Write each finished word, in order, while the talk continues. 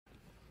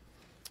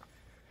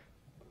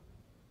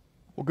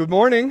Well, good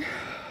morning.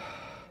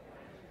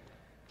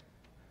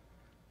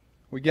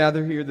 We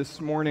gather here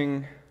this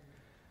morning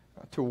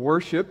to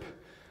worship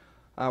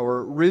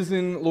our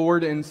risen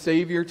Lord and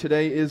Savior.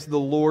 Today is the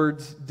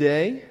Lord's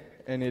Day,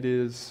 and it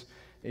is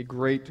a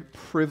great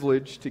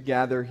privilege to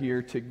gather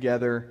here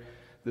together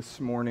this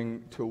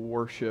morning to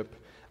worship.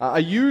 I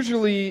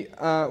usually,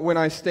 when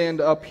I stand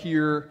up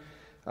here,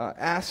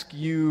 ask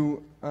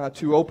you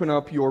to open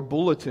up your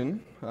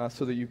bulletin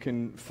so that you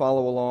can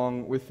follow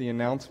along with the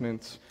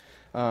announcements.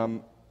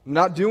 I'm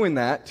not doing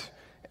that,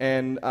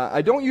 and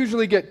I don't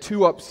usually get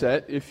too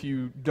upset if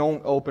you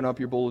don't open up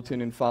your bulletin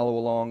and follow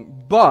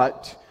along,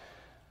 but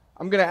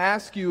I'm going to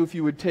ask you if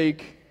you would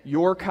take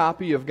your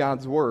copy of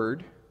God's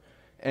Word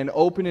and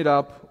open it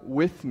up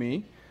with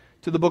me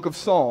to the book of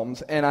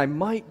Psalms, and I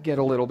might get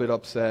a little bit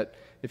upset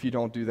if you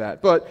don't do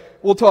that. But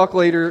we'll talk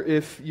later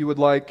if you would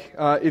like.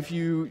 If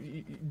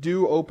you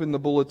do open the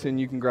bulletin,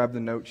 you can grab the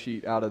note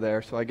sheet out of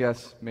there, so I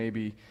guess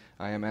maybe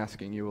I am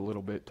asking you a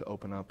little bit to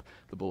open up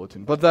the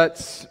bulletin. But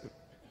that's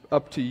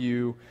up to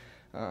you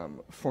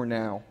for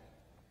now.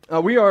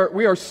 We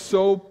are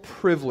so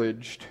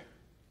privileged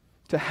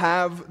to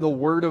have the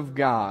Word of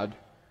God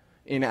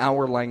in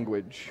our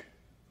language.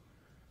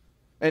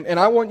 And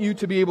I want you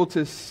to be able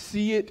to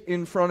see it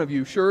in front of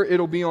you. Sure,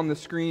 it'll be on the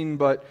screen,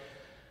 but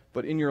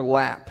in your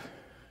lap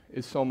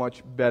is so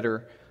much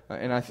better.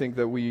 And I think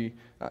that we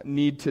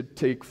need to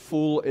take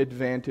full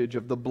advantage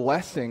of the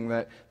blessing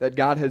that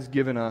God has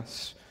given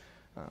us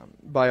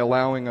by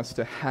allowing us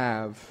to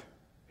have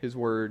His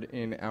Word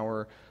in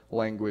our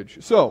language.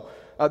 So,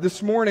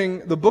 this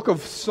morning, the book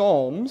of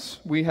Psalms,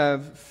 we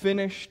have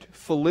finished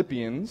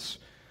Philippians,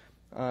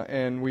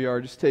 and we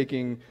are just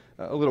taking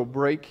a little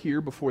break here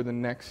before the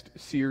next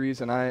series,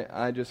 and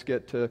I just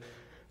get to,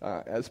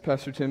 as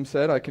Pastor Tim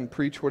said, I can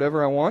preach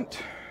whatever I want,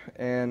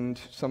 and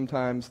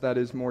sometimes that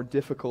is more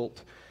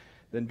difficult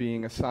than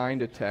being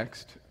assigned a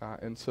text,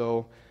 and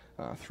so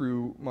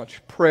through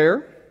much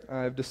prayer,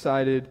 I've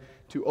decided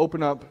to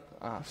open up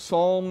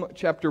Psalm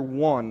chapter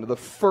 1, the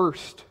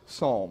first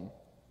psalm.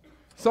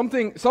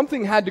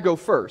 Something had to go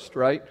first,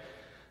 right?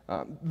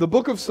 The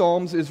book of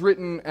Psalms is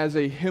written as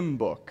a hymn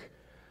book.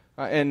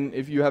 And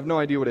if you have no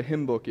idea what a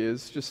hymn book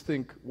is, just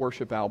think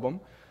worship album.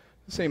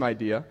 Same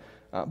idea.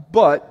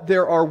 But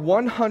there are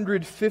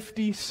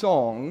 150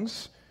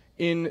 songs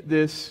in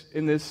this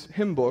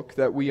hymn book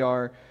that we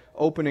are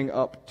opening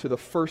up to the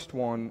first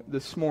one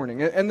this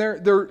morning. And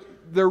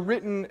they're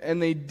written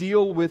and they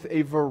deal with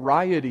a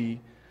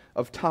variety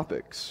of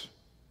topics.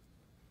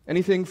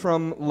 Anything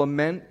from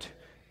lament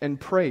and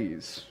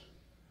praise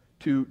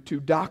to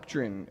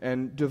doctrine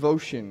and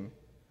devotion.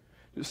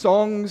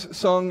 Songs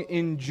sung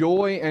in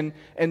joy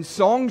and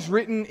songs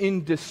written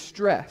in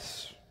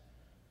distress.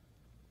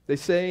 They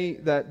say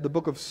that the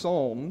book of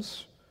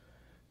Psalms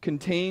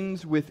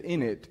contains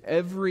within it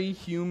every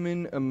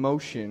human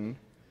emotion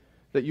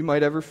that you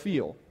might ever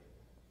feel.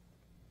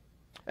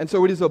 And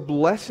so it is a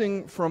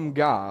blessing from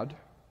God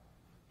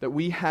that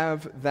we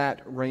have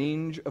that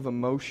range of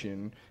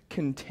emotion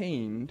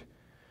contained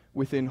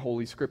within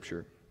Holy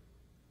Scripture.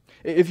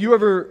 If you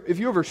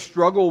ever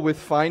struggle with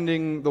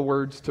finding the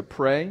words to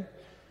pray,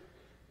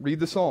 read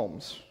the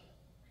Psalms,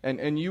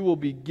 and you will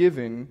be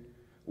given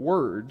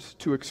words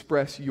to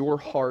express your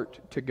heart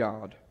to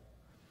God.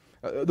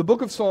 The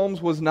book of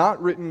Psalms was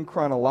not written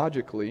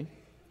chronologically,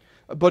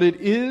 but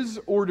it is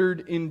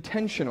ordered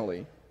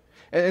intentionally.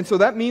 And so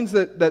that means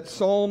that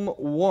Psalm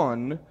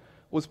 1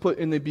 was put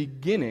in the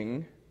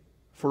beginning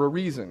for a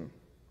reason.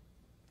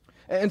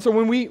 And so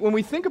when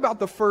we think about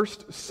the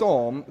first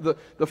psalm,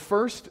 the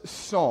first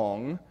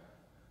song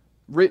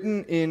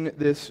written in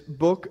this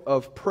book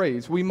of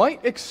praise, we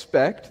might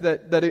expect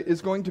that it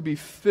is going to be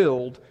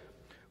filled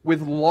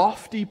with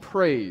lofty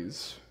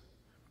praise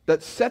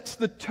that sets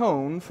the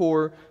tone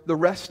for the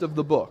rest of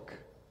the book.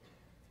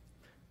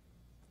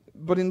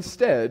 But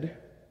instead,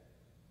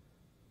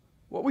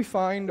 what we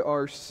find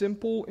are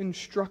simple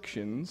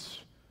instructions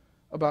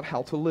about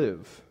how to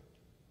live.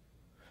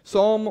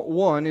 Psalm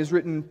 1 is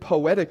written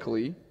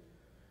poetically,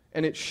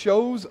 and it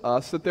shows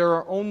us that there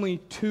are only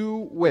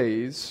two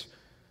ways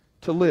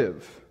to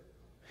live.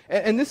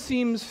 And this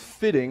seems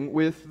fitting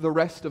with the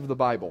rest of the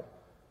Bible,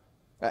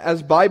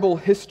 as Bible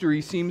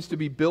history seems to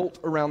be built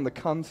around the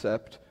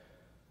concept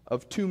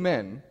of two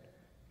men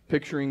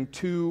picturing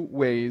two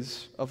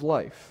ways of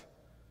life.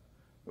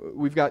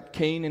 We've got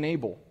Cain and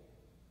Abel,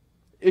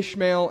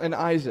 Ishmael and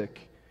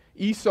Isaac,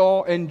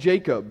 Esau and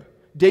Jacob,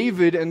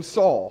 David and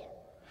Saul.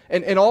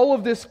 And all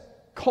of this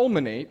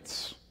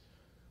culminates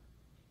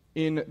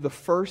in the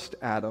first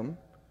Adam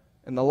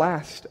and the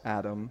last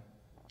Adam,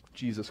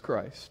 Jesus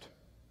Christ.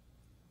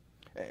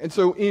 And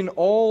so in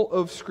all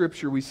of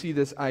Scripture, we see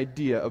this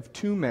idea of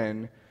two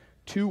men,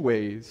 two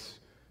ways,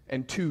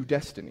 and two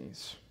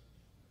destinies.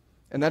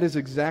 And that is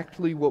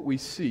exactly what we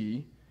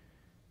see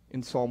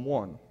in Psalm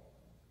 1.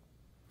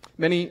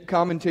 Many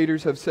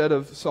commentators have said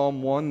of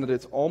Psalm 1 that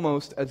it's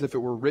almost as if it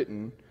were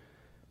written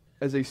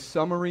as a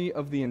summary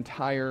of the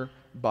entire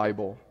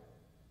Bible.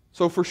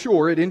 So for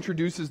sure, it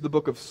introduces the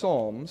book of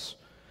Psalms,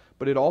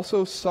 but it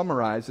also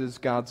summarizes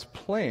God's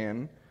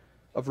plan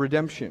of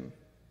redemption.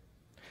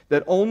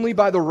 That only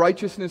by the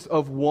righteousness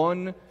of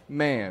one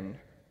man,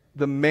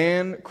 the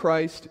man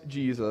Christ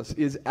Jesus,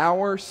 is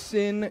our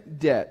sin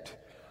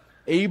debt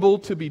able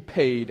to be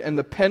paid, and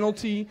the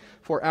penalty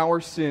for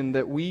our sin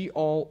that we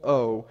all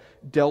owe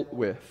dealt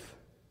with,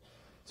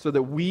 so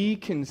that we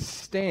can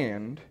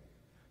stand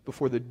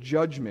before the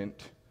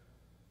judgment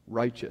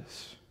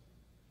righteous.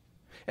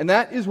 And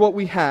that is what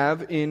we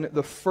have in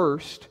the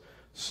first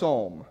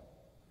psalm.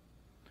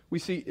 We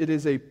see it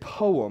is a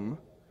poem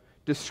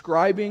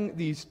describing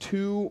these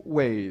two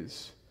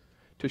ways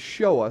to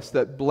show us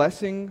that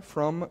blessing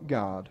from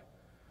God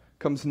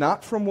comes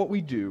not from what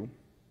we do,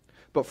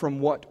 but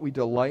from what we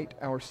delight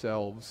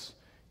ourselves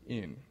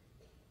in.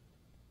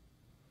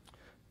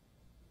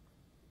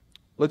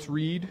 Let's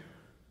read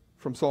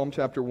from Psalm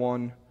chapter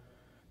 1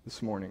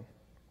 this morning.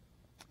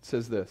 It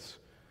says this: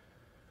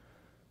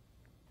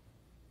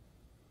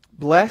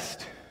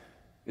 "Blessed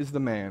is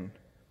the man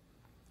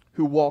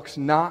who walks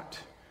not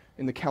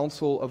in the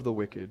counsel of the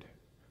wicked,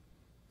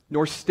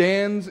 nor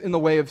stands in the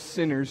way of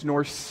sinners,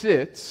 nor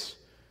sits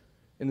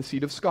in the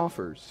seat of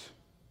scoffers.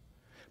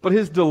 But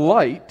his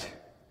delight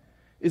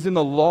is in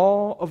the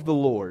law of the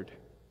Lord,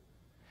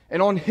 and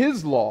on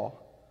his law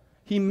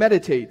he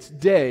meditates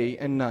day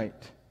and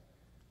night.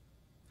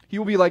 He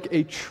will be like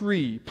a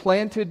tree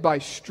planted by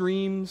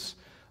streams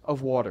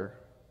of water,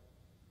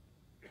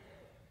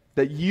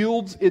 that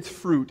yields its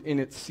fruit in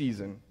its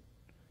season.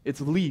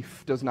 Its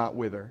leaf does not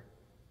wither.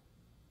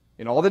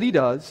 In all that he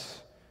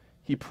does,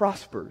 he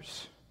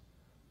prospers.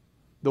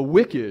 The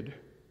wicked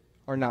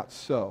are not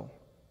so,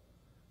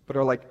 but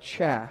are like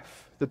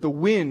chaff that the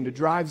wind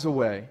drives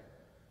away.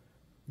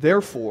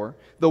 Therefore,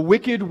 the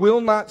wicked will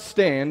not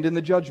stand in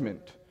the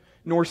judgment,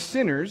 nor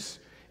sinners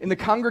in the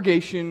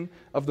congregation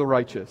of the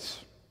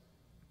righteous.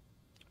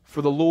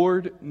 For the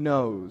Lord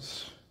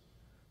knows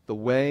the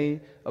way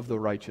of the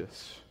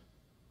righteous,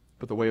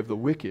 but the way of the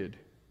wicked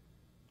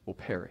will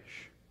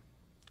perish."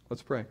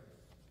 Let's pray.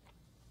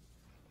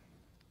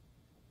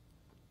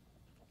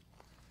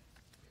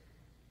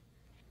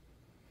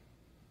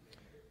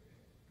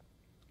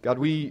 God,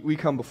 we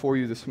come before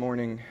you this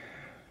morning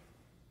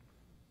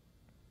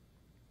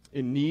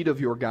in need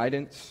of your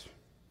guidance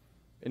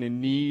and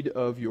in need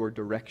of your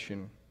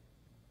direction.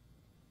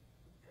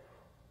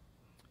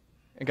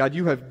 And God,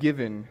 you have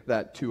given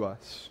that to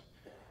us.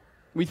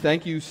 We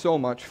thank you so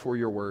much for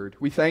your word.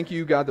 We thank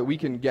you, God, that we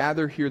can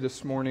gather here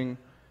this morning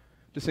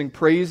to sing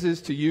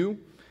praises to you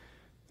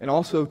and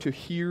also to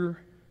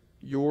hear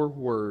your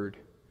word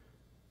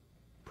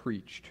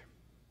preached.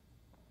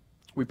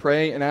 We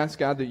pray and ask,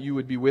 God, that you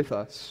would be with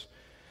us,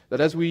 that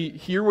as we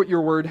hear what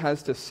your word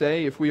has to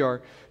say, if we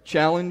are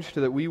challenged,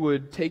 that we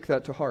would take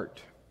that to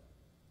heart.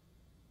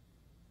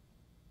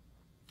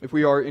 If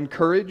we are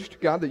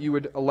encouraged, God, that you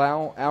would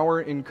allow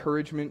our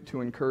encouragement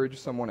to encourage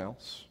someone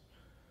else.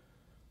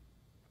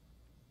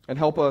 And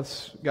help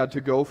us, God, to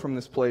go from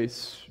this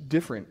place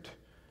different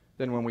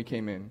than when we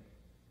came in.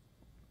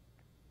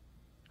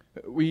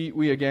 We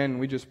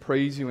just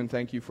praise you and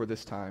thank you for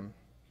this time.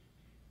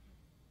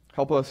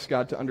 Help us,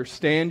 God, to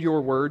understand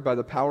your word by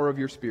the power of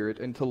your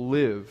Spirit and to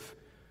live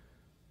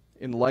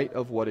in light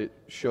of what it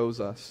shows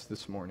us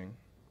this morning.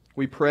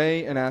 We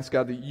pray and ask,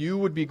 God, that you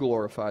would be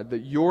glorified,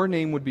 that your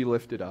name would be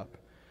lifted up,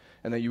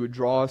 and that you would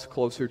draw us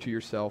closer to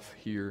yourself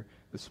here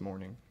this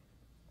morning.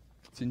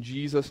 It's in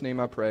Jesus' name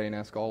I pray and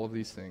ask all of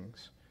these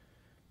things.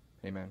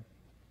 Amen.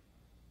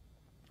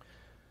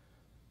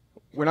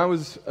 When I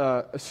was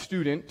a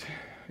student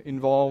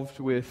involved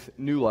with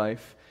New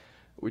Life,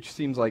 which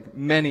seems like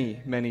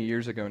many, many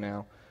years ago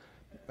now,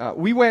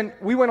 we went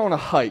on a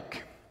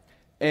hike,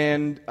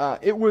 and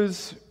it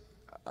was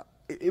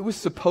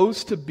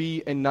supposed to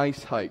be a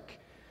nice hike.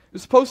 It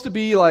was supposed to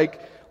be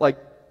like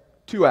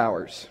 2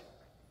 hours.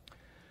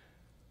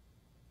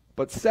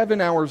 But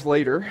 7 hours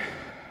later,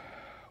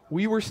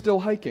 we were still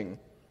hiking.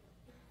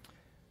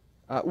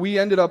 We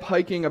ended up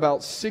hiking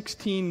about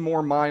 16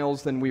 more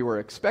miles than we were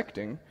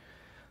expecting,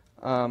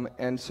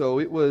 and so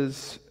it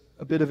was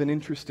a bit of an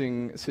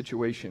interesting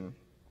situation.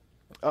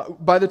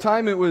 By the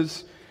time it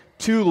was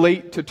too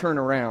late to turn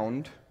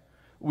around,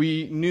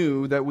 we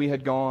knew that we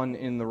had gone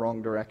in the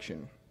wrong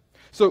direction.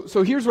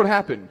 So here's what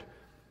happened.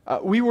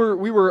 We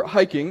were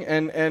hiking,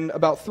 and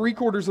about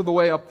 3/4 of the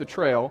way up the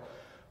trail,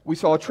 we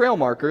saw a trail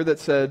marker that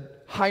said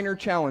Heiner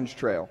Challenge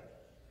Trail.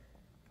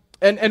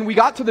 And we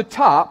got to the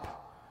top,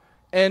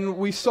 and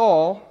we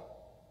saw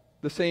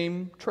the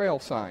same trail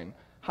sign,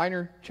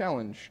 Heiner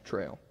Challenge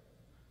Trail.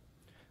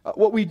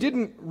 What we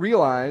didn't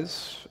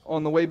realize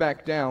on the way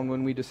back down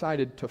when we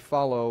decided to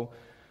follow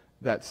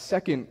that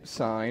second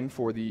sign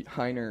for the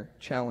Heiner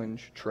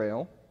Challenge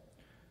Trail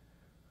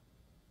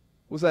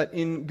was that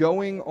in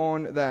going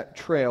on that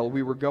trail,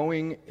 we were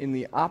going in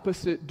the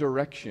opposite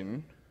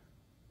direction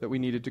that we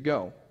needed to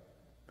go.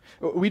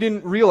 We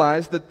didn't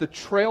realize that the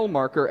trail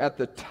marker at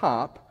the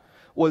top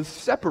was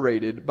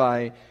separated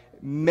by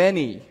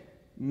many,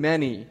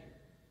 many,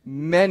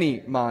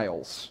 many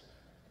miles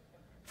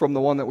from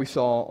the one that we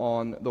saw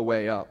on the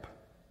way up.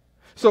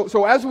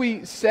 So as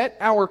we set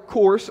our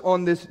course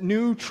on this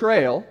new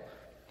trail,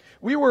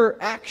 we were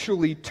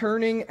actually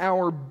turning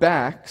our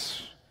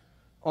backs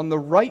on the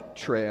right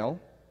trail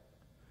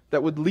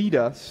that would lead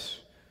us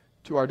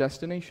to our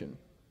destination.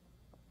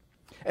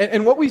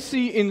 And what we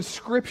see in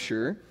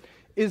Scripture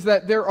is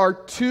that there are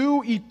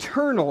two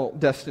eternal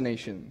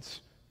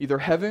destinations, either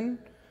heaven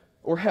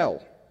or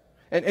hell.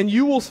 And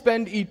you will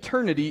spend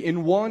eternity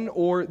in one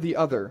or the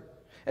other.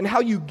 And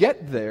how you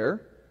get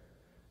there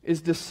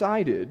is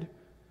decided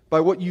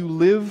by what you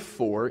live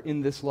for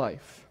in this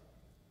life.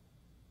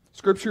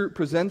 Scripture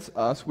presents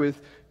us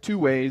with two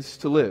ways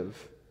to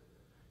live.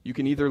 You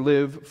can either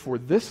live for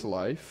this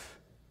life,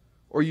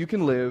 or you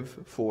can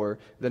live for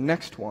the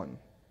next one.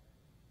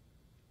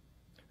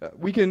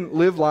 We can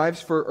live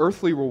lives for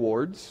earthly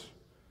rewards,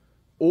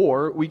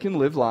 or we can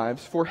live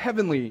lives for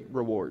heavenly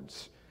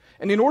rewards.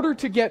 And in order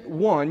to get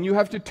one, you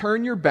have to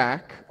turn your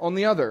back on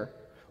the other.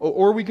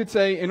 Or we could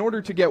say, in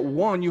order to get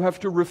one, you have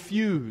to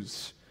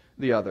refuse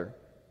the other.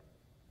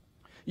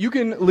 You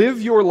can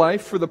live your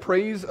life for the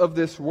praise of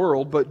this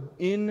world, but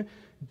in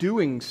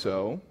doing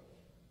so,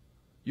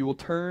 you will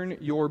turn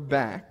your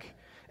back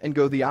and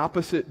go the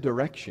opposite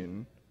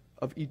direction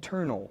of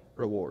eternal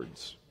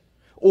rewards.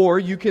 Or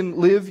you can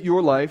live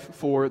your life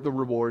for the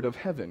reward of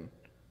heaven.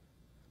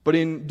 But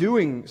in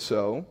doing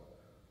so,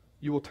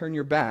 you will turn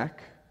your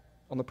back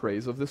on the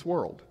praise of this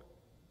world.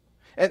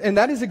 And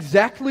that is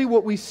exactly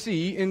what we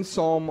see in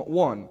Psalm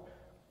 1.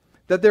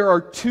 That there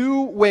are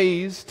two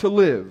ways to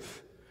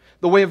live.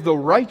 The way of the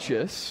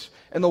righteous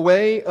and the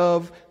way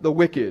of the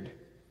wicked.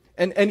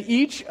 And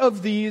each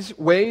of these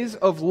ways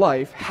of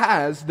life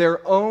has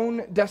their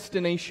own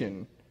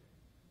destination.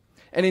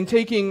 And in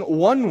taking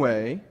one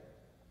way,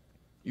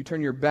 you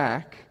turn your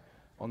back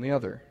on the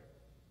other.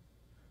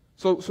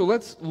 So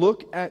let's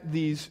look at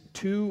these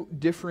two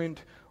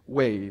different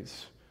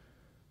ways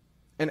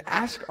and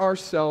ask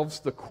ourselves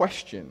the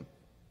question,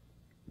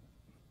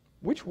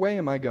 which way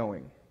am I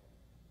going?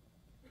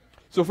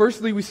 So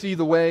firstly, we see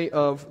the way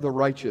of the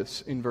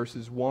righteous in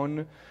verses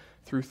 1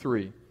 through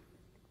 3.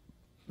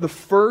 The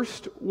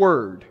first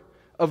word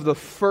of the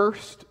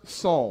first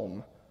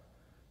psalm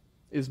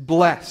is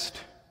blessed.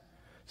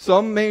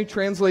 Some may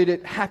translate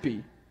it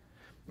happy.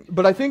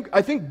 But I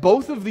think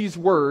both of these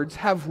words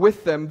have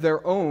with them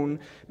their own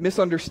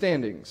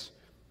misunderstandings.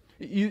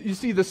 You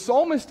see, the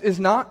psalmist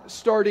is not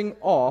starting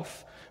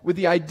off with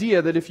the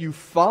idea that if you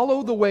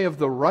follow the way of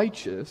the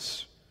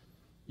righteous,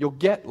 you'll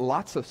get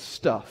lots of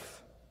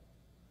stuff.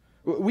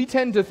 We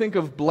tend to think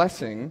of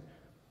blessing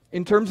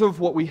in terms of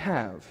what we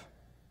have.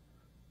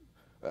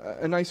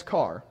 A nice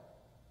car,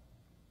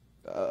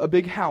 a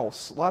big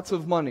house, lots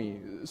of money,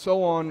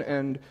 so on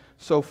and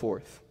so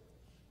forth.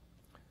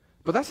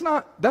 But that's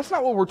not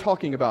what we're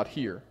talking about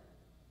here.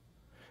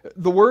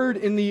 The word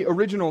in the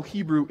original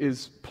Hebrew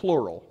is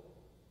plural.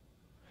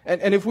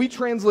 And if we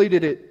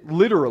translated it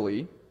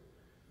literally,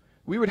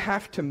 we would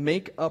have to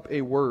make up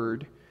a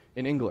word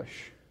in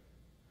English.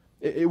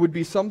 It would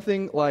be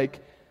something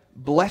like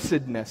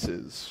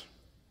blessednesses.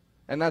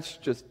 And that's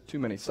just too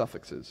many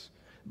suffixes.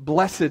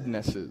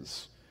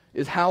 Blessednesses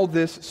is how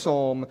this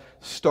psalm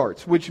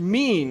starts, which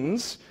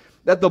means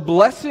that the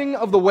blessing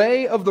of the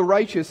way of the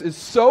righteous is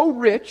so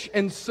rich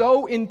and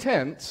so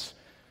intense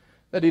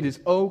that it is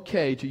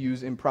okay to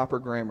use improper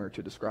grammar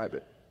to describe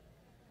it.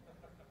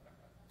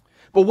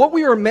 But what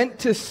we are meant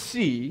to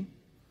see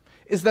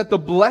is that the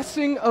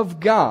blessing of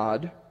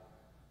God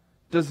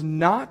does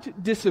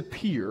not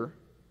disappear,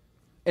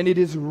 and it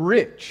is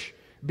rich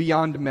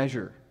beyond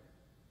measure.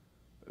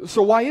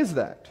 So why is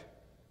that?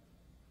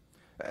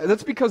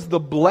 That's because the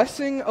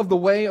blessing of the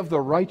way of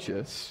the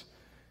righteous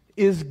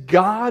is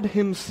God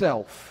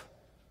Himself.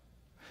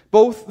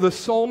 Both the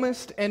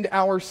psalmist and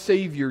our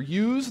Savior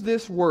use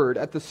this word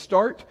at the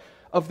start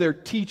of their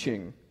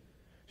teaching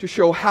to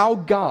show how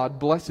God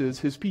blesses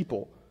His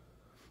people.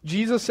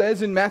 Jesus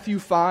says in Matthew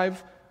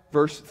 5,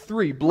 verse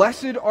 3,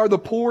 "Blessed are the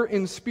poor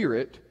in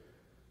spirit,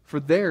 for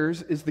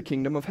theirs is the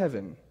kingdom of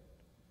heaven."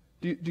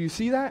 Do you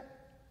see that?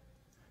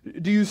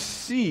 Do you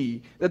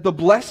see that the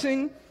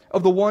blessing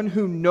of the one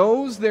who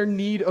knows their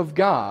need of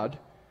God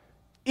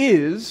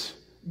is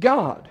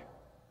God?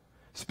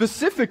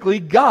 Specifically,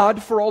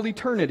 God for all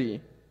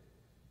eternity.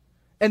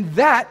 And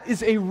that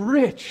is a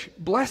rich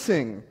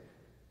blessing.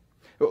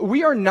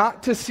 We are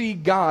not to see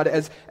God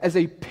as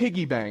a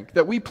piggy bank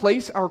that we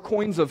place our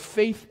coins of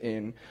faith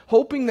in,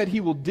 hoping that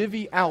He will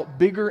divvy out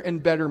bigger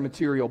and better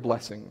material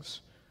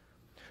blessings.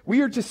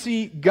 We are to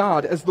see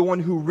God as the one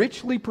who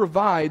richly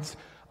provides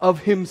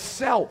of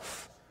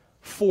Himself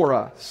for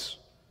us.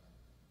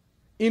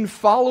 In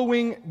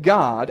following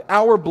God,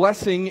 our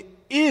blessing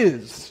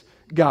is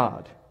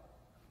God.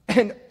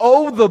 And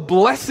oh, the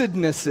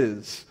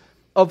blessednesses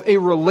of a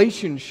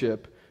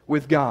relationship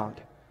with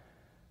God.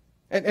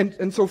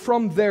 And so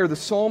from there, the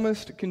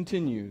psalmist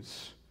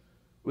continues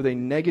with a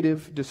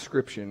negative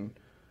description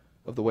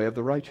of the way of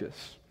the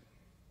righteous.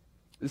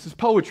 This is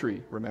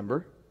poetry,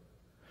 remember?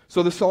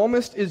 So the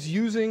psalmist is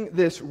using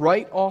this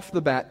right off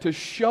the bat to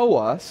show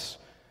us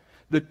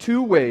the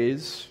two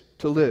ways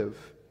to live.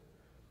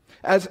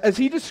 As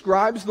he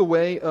describes the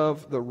way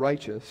of the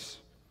righteous,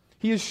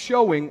 he is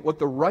showing what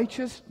the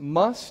righteous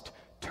must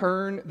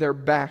turn their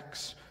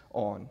backs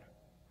on.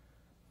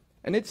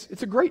 And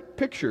it's a great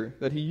picture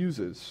that he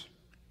uses.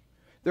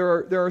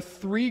 There are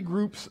three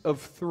groups of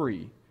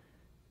three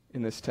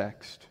in this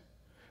text.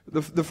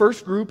 The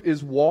first group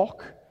is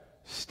walk,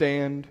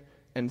 stand,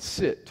 and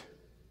sit.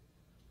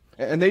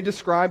 And they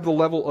describe the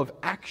level of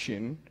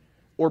action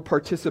or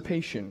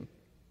participation.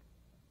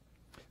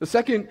 The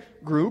second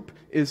group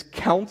is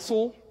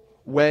counsel,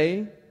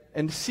 weigh,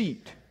 and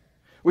seat,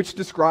 which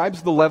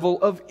describes the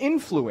level of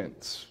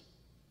influence.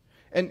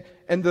 And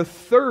the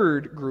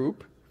third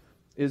group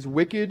is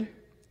wicked,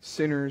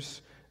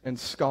 sinners, and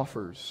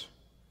scoffers,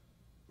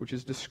 which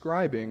is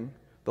describing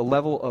the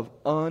level of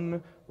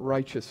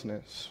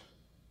unrighteousness.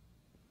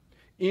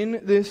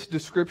 In this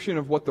description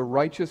of what the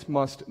righteous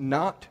must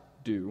not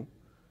do,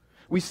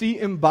 we see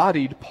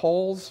embodied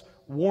Paul's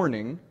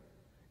warning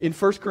in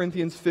 1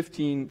 Corinthians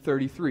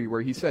 15:33,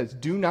 where he says,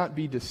 "Do not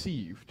be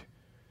deceived.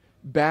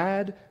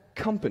 Bad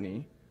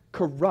company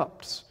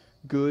corrupts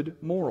good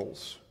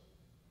morals.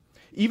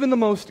 Even the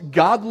most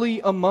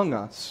godly among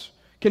us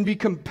can be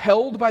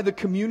compelled by the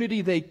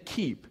community they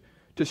keep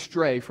to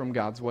stray from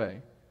God's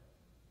way.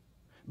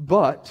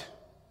 But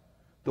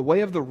the way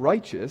of the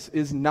righteous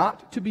is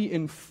not to be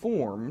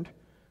informed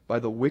by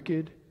the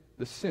wicked,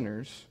 the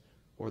sinners,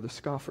 or the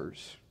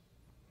scoffers."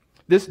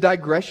 This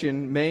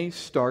digression may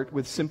start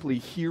with simply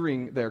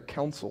hearing their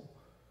counsel,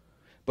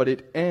 but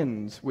it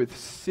ends with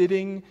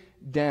sitting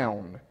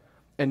down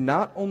and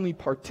not only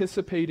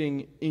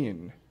participating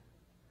in,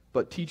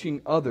 but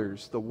teaching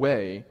others the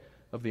way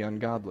of the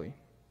ungodly.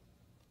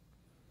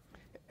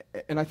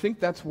 And I think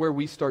that's where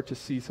we start to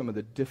see some of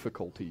the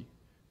difficulty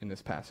in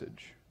this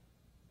passage.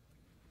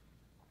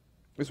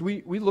 As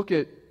we look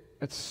at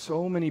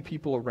so many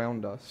people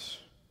around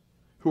us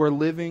who are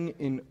living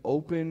in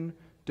open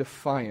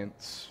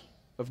defiance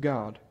of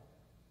God.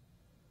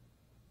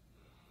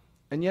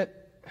 And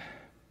yet,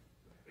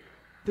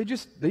 they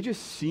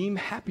just seem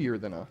happier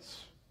than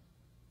us.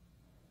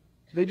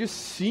 They just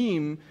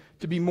seem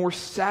to be more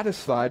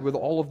satisfied with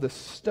all of the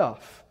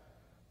stuff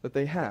that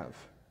they have.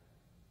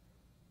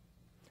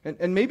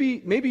 And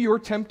maybe you're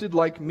tempted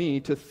like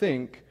me to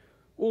think,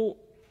 well,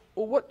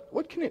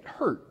 what can it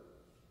hurt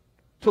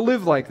to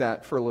live like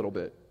that for a little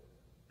bit?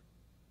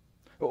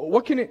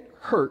 What can it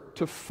hurt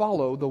to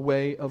follow the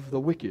way of the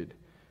wicked,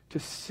 to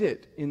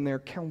sit in their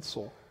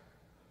counsel?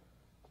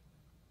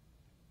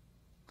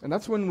 And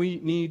that's when we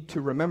need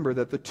to remember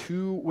that the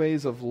two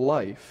ways of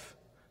life,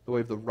 the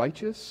way of the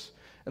righteous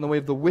and the way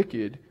of the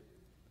wicked,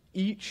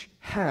 each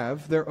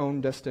have their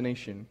own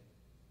destination.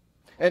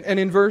 And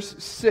in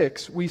verse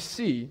 6, we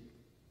see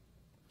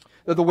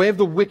that the way of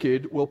the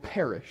wicked will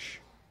perish.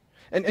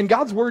 And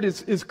God's word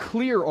is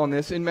clear on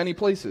this in many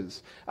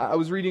places. I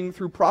was reading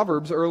through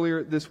Proverbs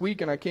earlier this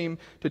week, and I came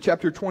to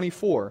chapter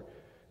 24.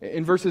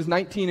 In verses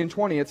 19 and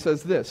 20, it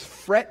says this: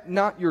 "Fret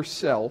not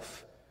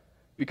yourself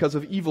because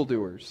of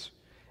evildoers,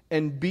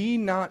 and be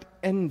not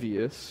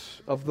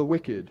envious of the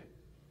wicked.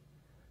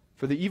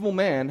 For the evil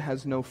man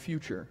has no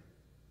future.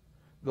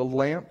 The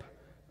lamp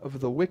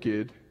of the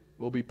wicked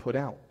will be put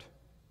out."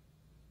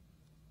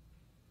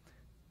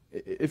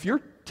 If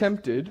you're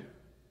tempted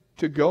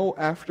to go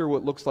after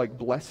what looks like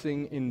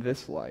blessing in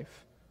this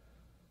life,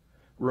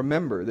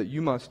 remember that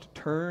you must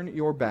turn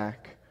your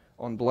back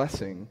on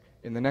blessing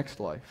in the next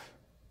life.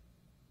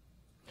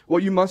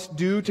 What you must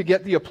do to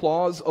get the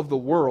applause of the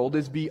world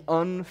is be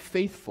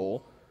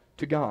unfaithful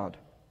to God.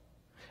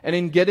 And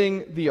in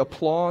getting the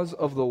applause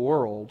of the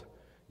world,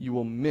 you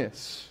will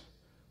miss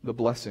the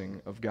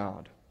blessing of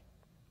God.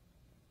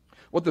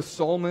 What the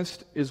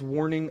psalmist is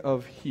warning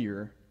of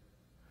here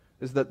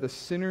is that the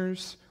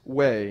sinner's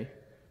way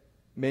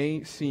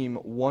may seem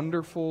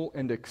wonderful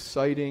and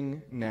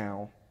exciting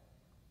now,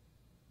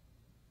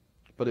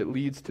 but it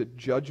leads to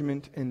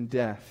judgment and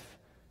death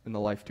in the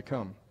life to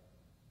come.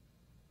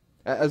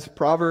 As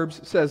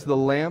Proverbs says, the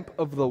lamp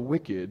of the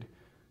wicked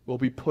will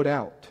be put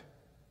out.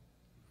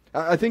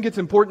 I think it's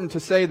important to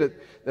say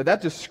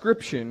that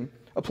description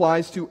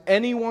applies to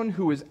anyone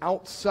who is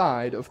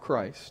outside of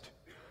Christ.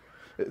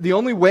 The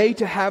only way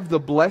to have the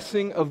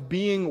blessing of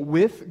being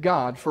with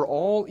God for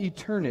all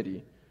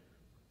eternity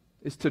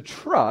is to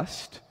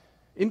trust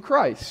in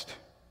Christ.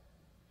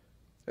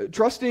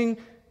 Trusting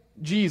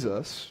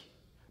Jesus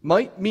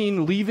might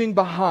mean leaving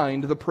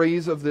behind the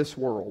praise of this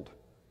world,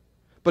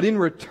 but in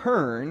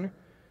return,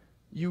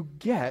 you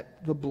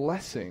get the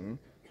blessing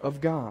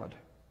of God.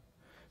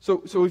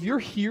 So if you're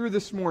here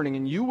this morning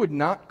and you would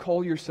not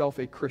call yourself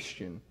a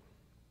Christian,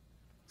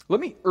 let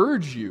me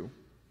urge you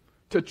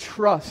to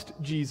trust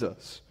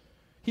Jesus.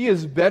 He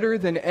is better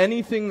than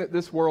anything that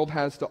this world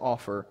has to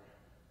offer.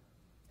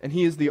 And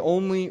He is the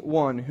only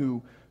one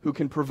who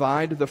can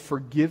provide the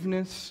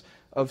forgiveness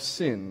of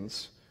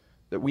sins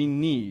that we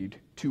need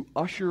to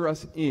usher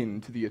us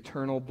into the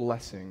eternal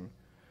blessing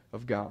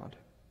of God.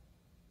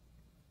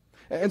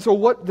 And so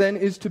what then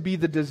is to be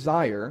the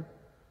desire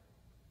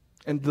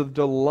and the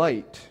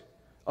delight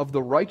of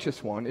the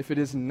righteous one if it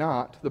is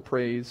not the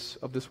praise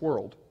of this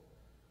world?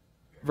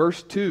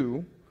 Verse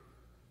 2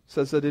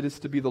 says that it is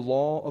to be the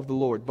law of the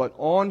Lord. But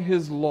on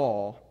his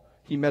law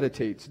he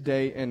meditates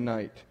day and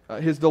night.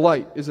 His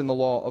delight is in the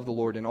law of the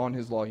Lord, and on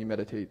his law he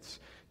meditates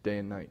day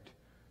and night.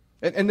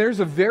 And there's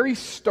a very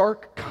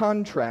stark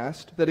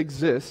contrast that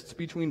exists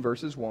between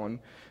verses 1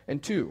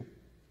 and 2.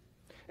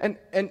 And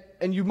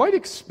you might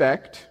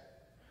expect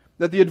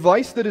that the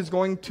advice that is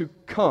going to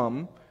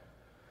come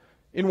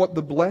in what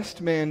the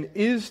blessed man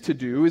is to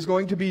do is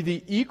going to be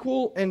the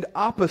equal and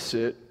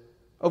opposite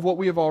of what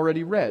we have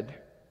already read.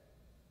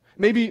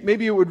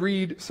 Maybe it would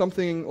read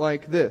something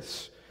like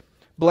this: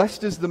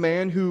 Blessed is the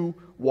man who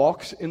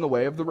walks in the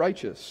way of the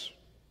righteous,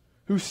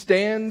 who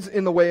stands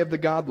in the way of the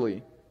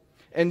godly,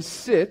 and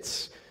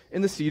sits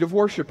in the seat of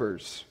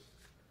worshipers.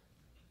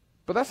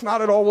 But that's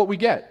not at all what we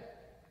get.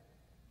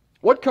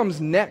 What comes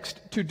next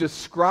to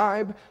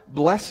describe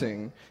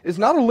blessing is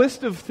not a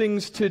list of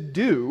things to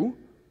do,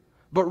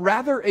 but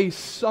rather a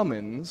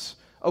summons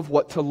of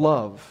what to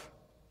love.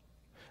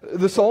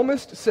 The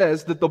psalmist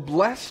says that the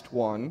blessed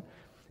one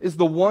is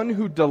the one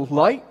who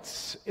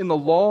delights in the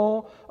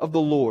law of the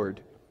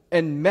Lord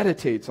and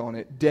meditates on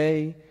it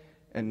day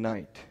and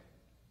night.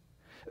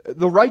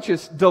 The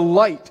righteous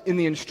delight in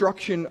the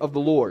instruction of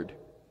the Lord.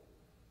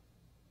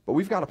 But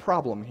we've got a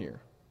problem here,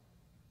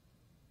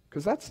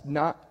 because that's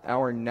not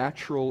our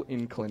natural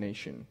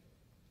inclination.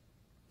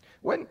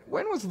 When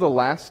was the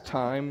last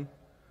time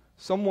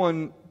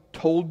someone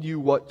told you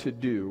what to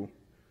do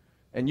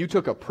and you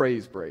took a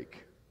praise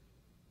break?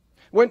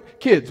 When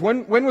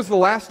was the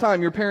last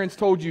time your parents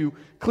told you,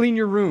 clean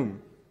your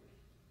room?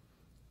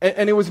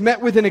 And it was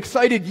met with an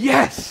excited,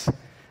 yes,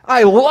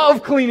 I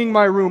love cleaning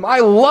my room.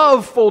 I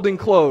love folding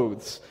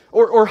clothes.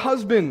 Or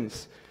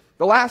husbands,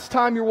 the last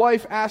time your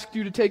wife asked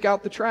you to take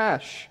out the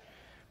trash,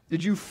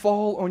 did you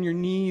fall on your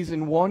knees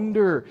in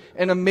wonder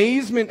and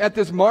amazement at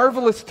this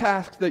marvelous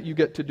task that you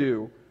get to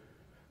do?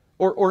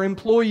 Or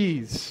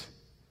employees,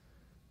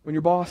 when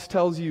your boss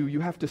tells you you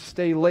have to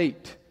stay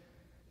late,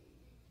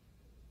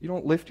 you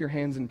don't lift your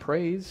hands in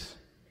praise.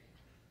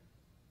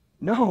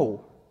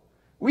 No.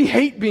 We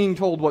hate being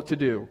told what to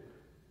do.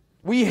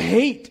 We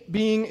hate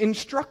being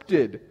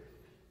instructed.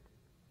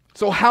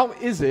 So how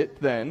is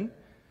it then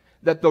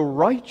that the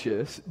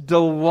righteous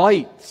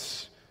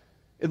delights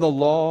in the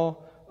law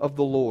of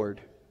the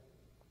Lord?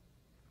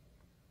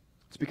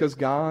 It's because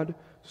God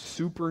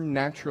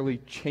supernaturally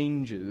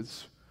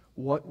changes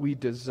what we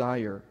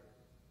desire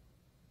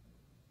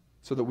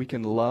so that we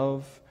can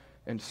love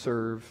and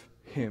serve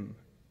Him.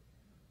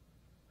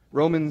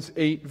 Romans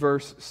 8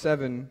 verse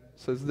 7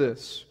 says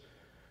this: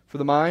 For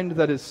the mind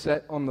that is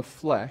set on the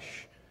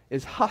flesh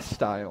is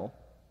hostile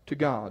to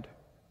God,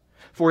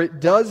 for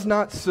it does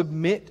not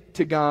submit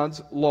to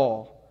God's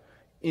law.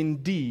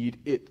 Indeed,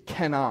 it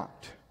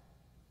cannot.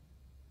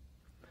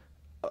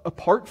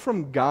 Apart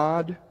from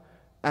God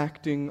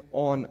acting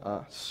on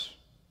us,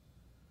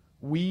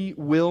 we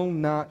will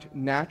not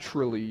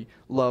naturally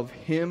love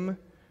Him,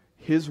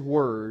 His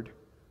Word,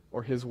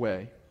 or His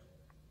way.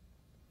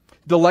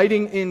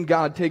 Delighting in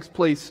God takes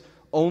place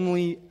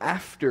only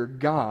after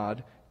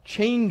God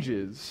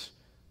changes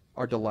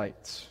our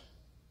delights.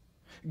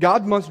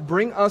 God must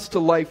bring us to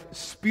life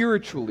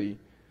spiritually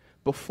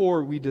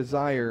before we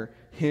desire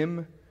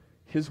Him,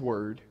 His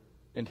Word,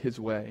 and His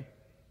way.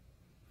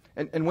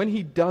 And when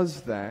He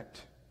does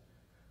that,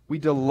 we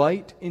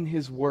delight in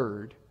His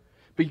Word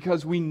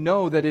because we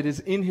know that it is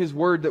in His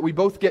Word that we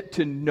both get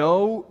to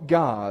know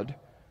God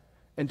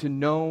and to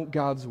know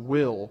God's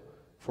will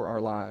for our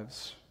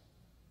lives.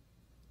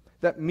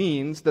 That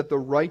means that the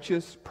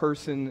righteous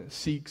person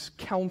seeks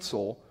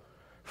counsel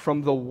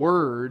from the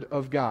Word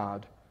of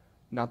God,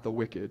 not the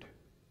wicked.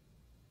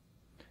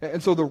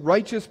 And so the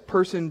righteous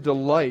person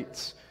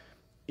delights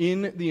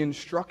in the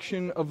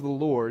instruction of the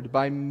Lord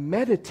by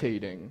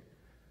meditating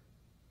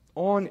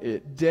on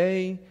it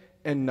day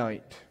and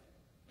night.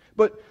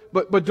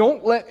 But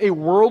don't let a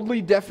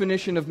worldly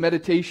definition of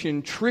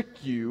meditation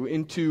trick you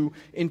into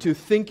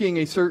thinking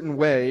a certain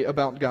way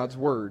about God's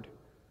Word.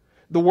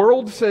 The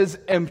world says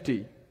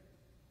empty,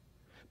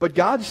 but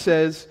God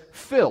says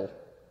fill.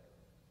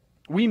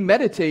 We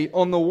meditate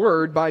on the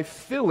Word by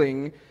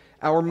filling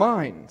our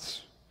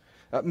minds.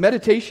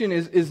 Meditation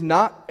is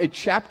not a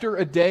chapter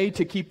a day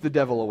to keep the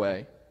devil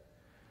away.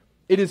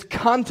 It is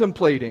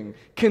contemplating,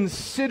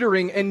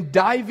 considering, and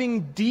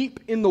diving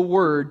deep in the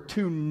Word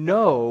to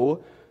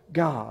know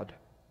God.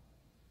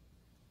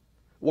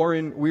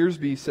 Warren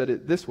Wiersbe said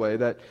it this way,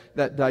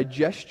 that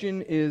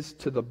digestion is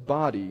to the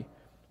body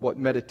what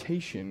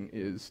meditation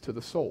is to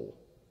the soul.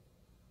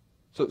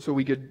 So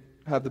we could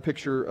have the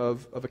picture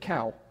of a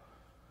cow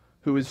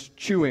who is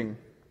chewing,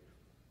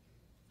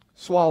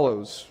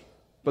 swallows,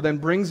 but then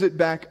brings it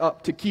back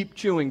up to keep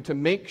chewing to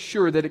make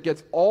sure that it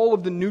gets all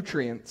of the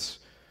nutrients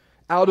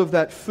out of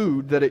that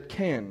food that it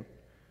can.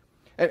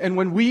 And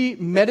when we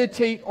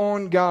meditate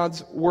on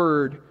God's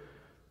Word,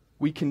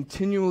 we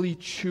continually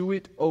chew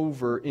it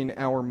over in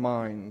our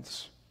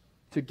minds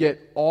to get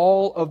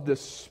all of the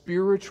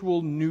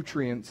spiritual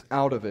nutrients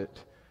out of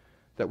it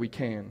that we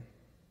can.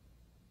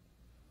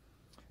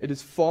 It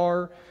is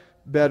far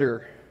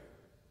better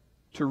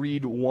to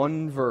read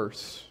one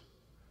verse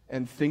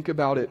and think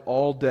about it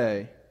all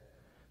day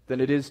than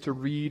it is to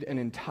read an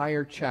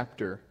entire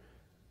chapter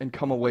and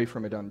come away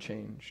from it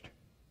unchanged.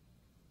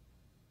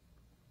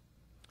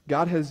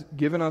 God has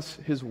given us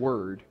His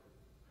Word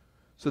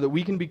so that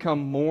we can become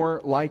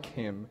more like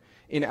Him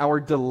in our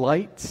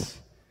delights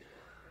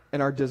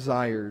and our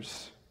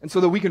desires, and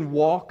so that we can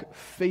walk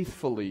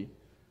faithfully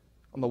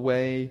on the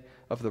way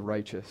of the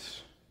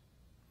righteous.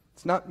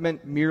 It's not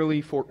meant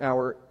merely for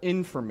our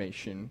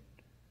information.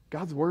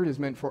 God's Word is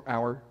meant for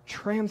our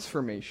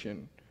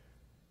transformation.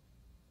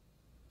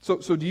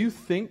 So do you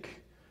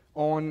think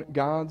on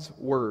God's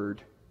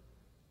Word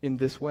in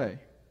this way?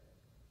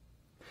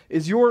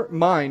 Is your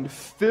mind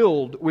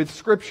filled with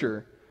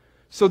Scripture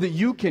so that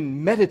you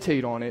can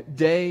meditate on it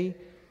day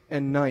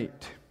and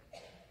night?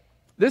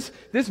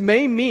 This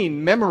may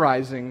mean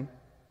memorizing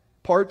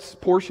parts,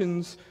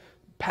 portions,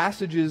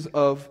 passages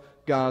of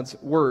God's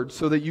Word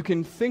so that you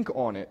can think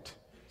on it,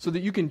 so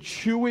that you can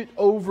chew it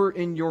over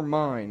in your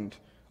mind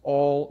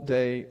all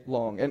day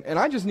long. And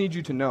I just need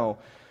you to know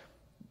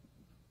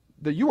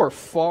that you are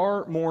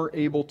far more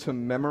able to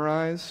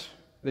memorize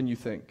than you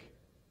think.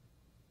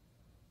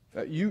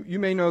 You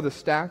may know the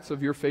stats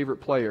of your favorite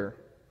player,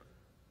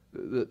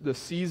 the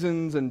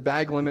seasons and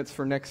bag limits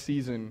for next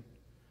season,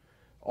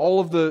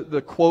 all of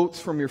the quotes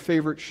from your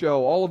favorite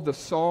show, all of the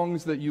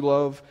songs that you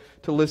love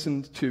to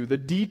listen to, the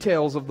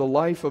details of the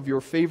life of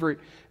your favorite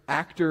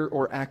actor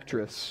or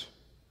actress.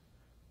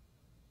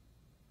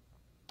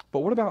 But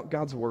what about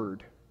God's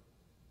Word?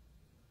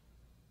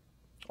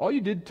 All you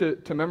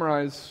did to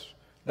memorize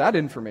that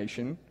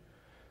information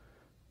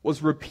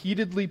was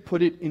repeatedly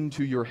put it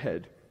into your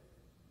head.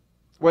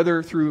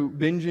 Whether through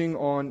binging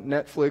on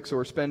Netflix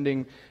or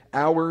spending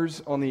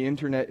hours on the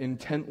internet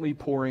intently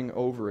poring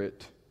over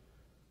it,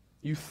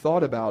 you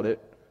thought about it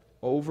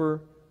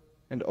over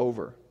and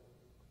over.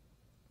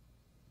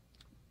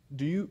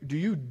 Do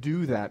you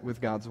do that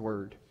with God's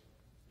Word?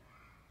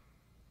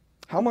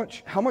 How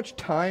much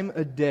time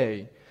a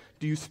day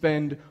do you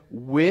spend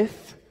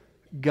with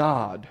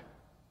God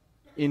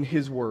in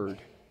His Word?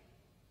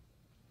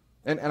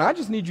 And I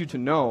just need you to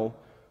know,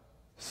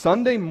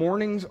 Sunday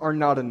mornings are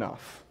not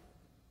enough.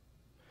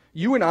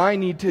 You and I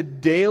need to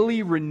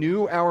daily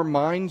renew our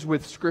minds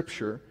with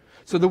Scripture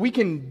so that we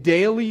can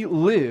daily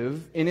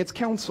live in its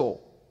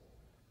counsel.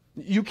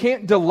 You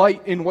can't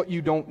delight in what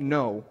you don't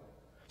know.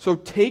 So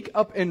take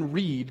up and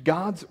read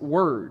God's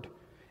Word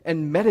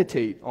and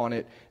meditate on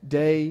it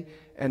day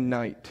and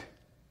night.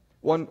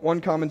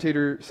 One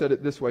commentator said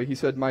it this way. He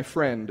said, "My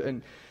friend,"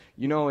 and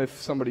you know,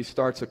 if somebody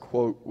starts a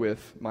quote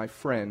with "my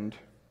friend,"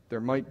 there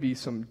might be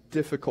some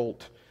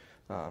difficult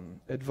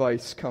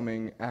advice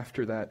coming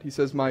after that. He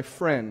says, "My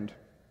friend,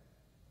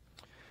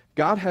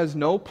 God has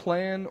no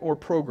plan or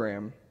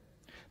program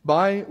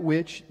by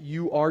which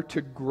you are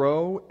to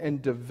grow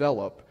and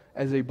develop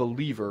as a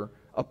believer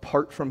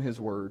apart from His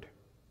Word.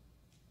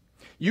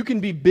 You can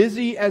be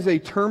busy as a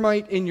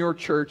termite in your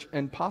church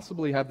and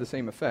possibly have the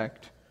same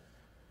effect,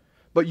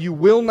 but you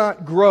will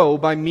not grow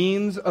by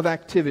means of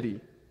activity.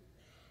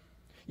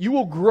 You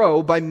will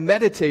grow by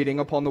meditating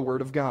upon the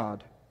Word of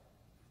God.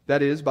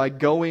 That is, by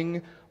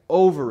going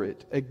over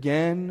it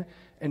again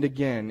and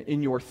again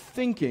in your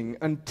thinking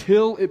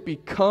until it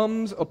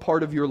becomes a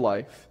part of your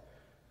life.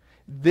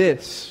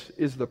 This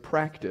is the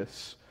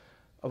practice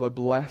of a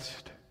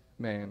blessed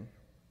man."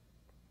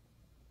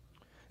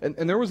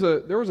 And there was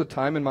a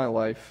time in my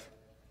life,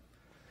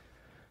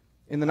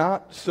 in the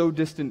not so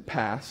distant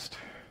past,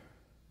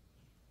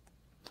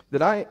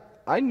 that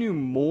I knew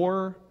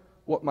more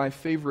what my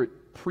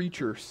favorite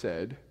preacher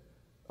said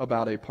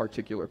about a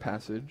particular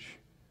passage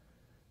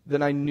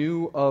than I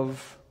knew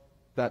of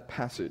that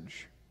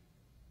passage.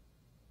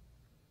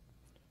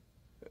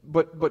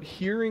 But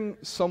hearing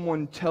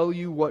someone tell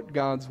you what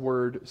God's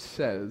Word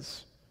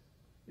says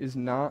is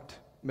not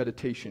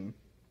meditation.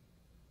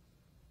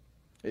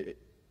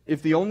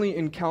 If the only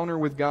encounter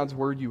with God's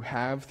Word you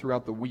have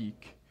throughout the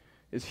week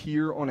is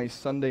here on a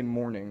Sunday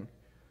morning,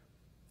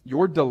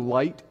 your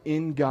delight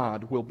in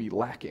God will be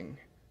lacking.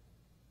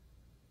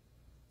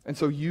 And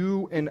so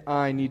you and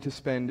I need to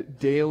spend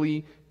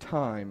daily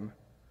time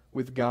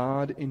with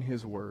God in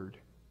His Word.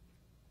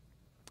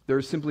 There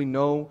is simply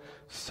no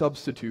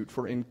substitute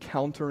for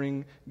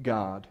encountering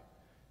God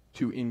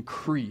to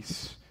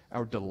increase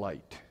our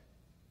delight.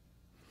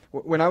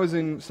 When I was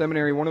in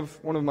seminary, one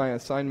of my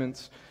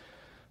assignments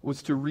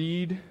was to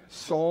read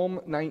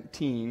Psalm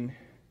 19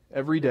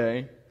 every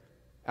day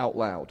out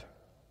loud.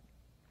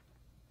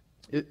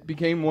 It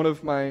became one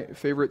of my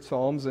favorite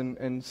psalms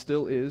and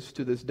still is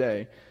to this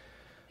day.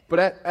 But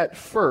at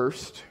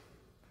first,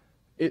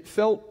 it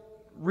felt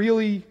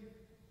really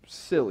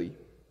silly.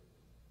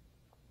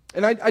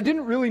 And I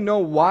didn't really know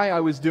why I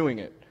was doing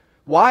it.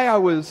 Why I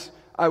was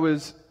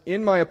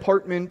in my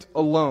apartment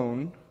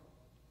alone,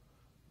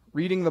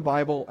 reading the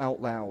Bible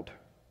out loud.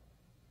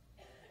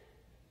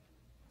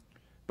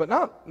 But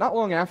not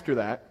long after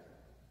that,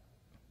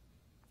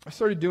 I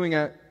started doing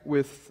it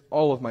with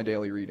all of my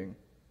daily reading.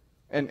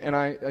 And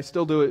I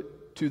still do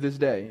it to this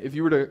day. If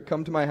you were to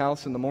come to my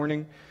house in the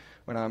morning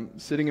When I'm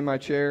sitting in my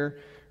chair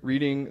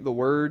reading the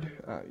Word,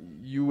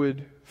 you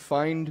would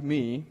find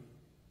me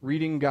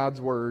reading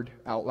God's Word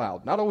out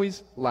loud. Not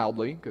always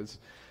loudly, because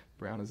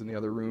Brown is in the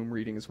other room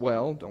reading as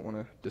well. Don't want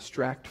to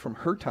distract from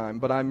her time,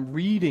 but I'm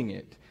reading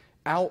it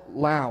out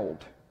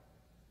loud.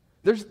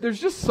 There's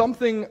just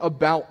something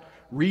about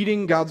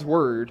reading God's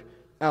Word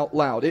out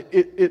loud.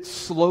 It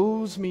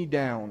slows me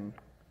down.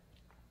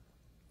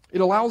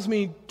 It allows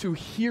me to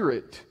hear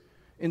it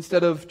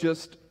instead of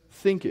just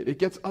think it. It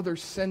gets other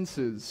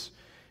senses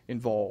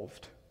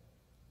involved.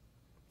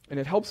 And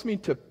it helps me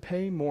to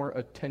pay more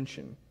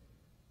attention.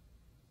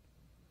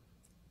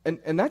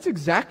 And that's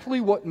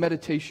exactly what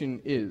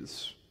meditation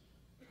is.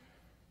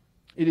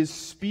 It is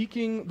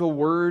speaking the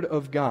Word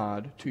of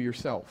God to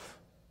yourself.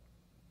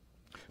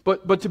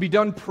 But to be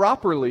done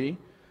properly,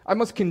 I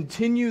must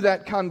continue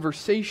that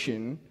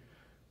conversation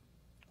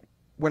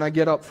when I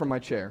get up from my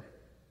chair.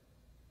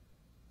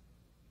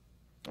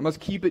 I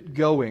must keep it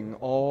going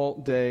all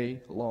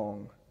day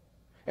long.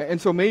 And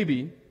so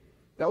maybe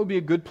that would be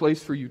a good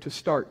place for you to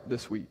start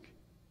this week.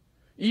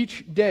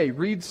 Each day,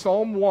 read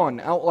Psalm 1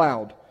 out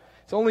loud.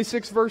 It's only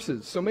 6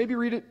 verses, so maybe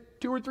read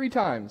it 2 or 3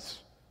 times.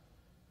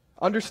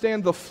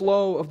 Understand the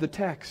flow of the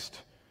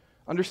text.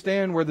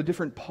 Understand where the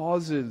different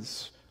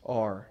pauses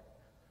are.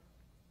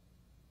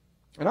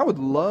 And I would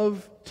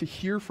love to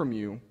hear from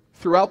you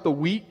throughout the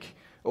week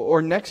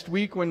or next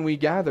week when we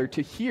gather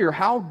to hear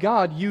how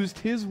God used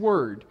His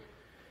Word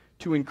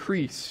to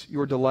increase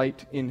your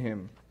delight in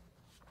Him.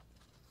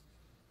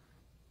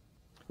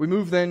 We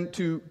move then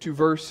to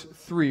verse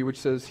 3, which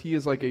says, He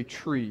is like a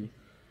tree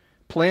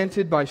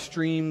planted by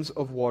streams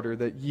of water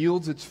that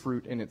yields its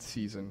fruit in its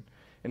season,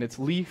 and its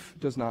leaf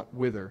does not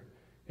wither.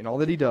 In all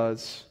that He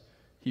does,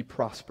 He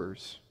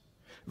prospers.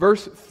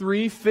 Verse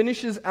 3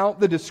 finishes out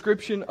the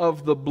description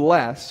of the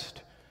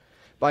blessed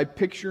by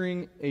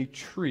picturing a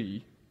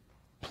tree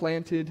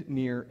planted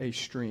near a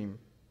stream.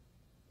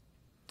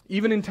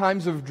 Even in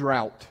times of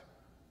drought,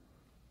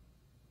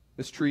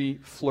 this tree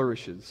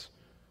flourishes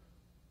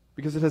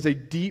because it has a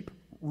deep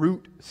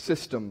root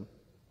system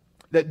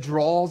that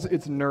draws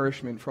its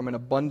nourishment from an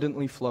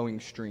abundantly flowing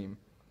stream.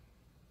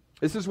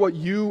 This is what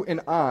you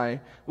and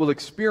I will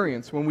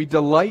experience when we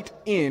delight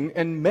in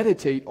and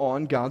meditate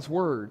on God's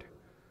Word.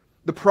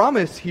 The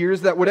promise here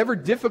is that whatever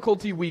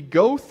difficulty we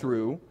go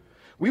through,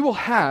 we will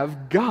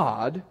have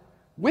God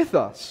with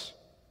us.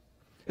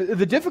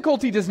 The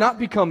difficulty does not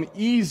become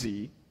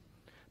easy,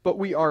 but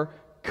we are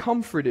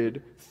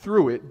comforted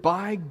through it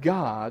by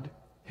God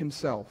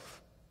Himself.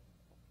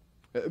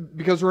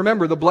 Because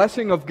remember, the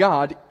blessing of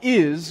God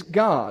is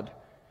God.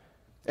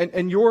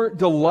 And your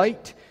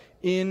delight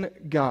in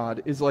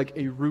God is like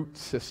a root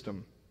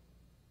system.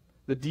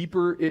 The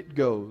deeper it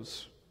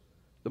goes,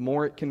 the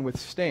more it can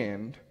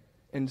withstand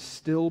and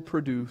still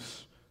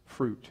produce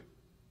fruit.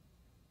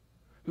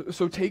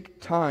 So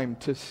take time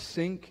to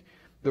sink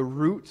the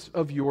roots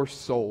of your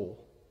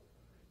soul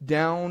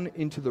down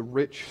into the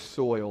rich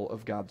soil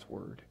of God's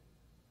Word.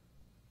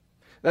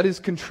 That is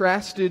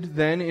contrasted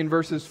then in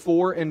verses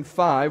 4 and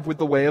 5 with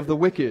the way of the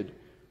wicked.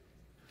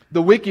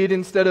 The wicked,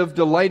 instead of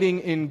delighting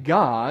in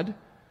God,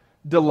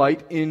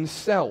 delight in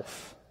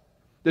self.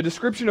 The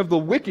description of the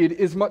wicked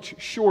is much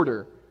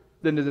shorter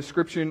than the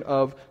description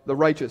of the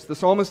righteous. The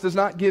psalmist does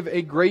not give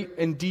a great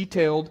and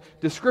detailed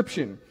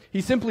description.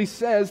 He simply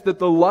says that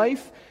the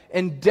life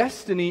and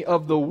destiny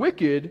of the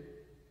wicked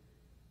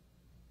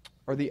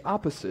are the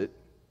opposite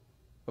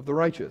of the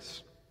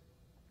righteous.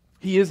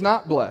 He is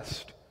not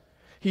blessed.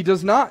 He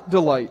does not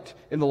delight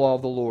in the law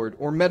of the Lord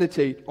or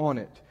meditate on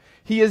it.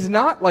 He is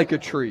not like a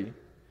tree.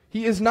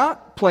 He is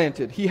not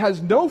planted. He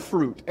has no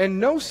fruit and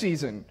no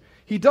season.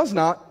 He does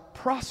not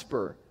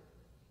prosper.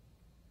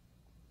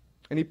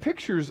 And he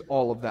pictures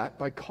all of that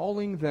by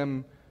calling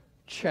them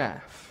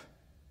chaff.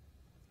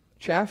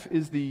 Chaff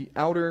is the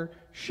outer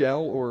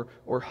shell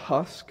or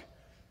husk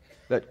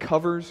that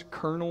covers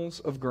kernels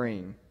of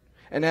grain.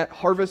 And at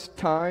harvest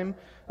time,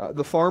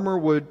 the farmer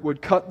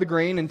would cut the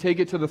grain and take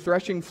it to the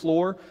threshing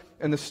floor,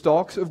 and the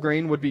stalks of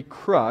grain would be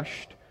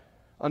crushed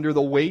under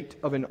the weight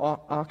of an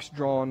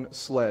ox-drawn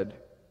sled.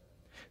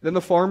 Then the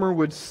farmer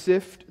would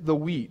sift the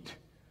wheat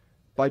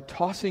by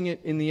tossing it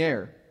in the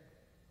air.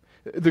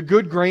 The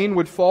good grain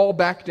would fall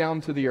back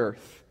down to the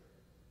earth,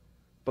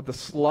 but the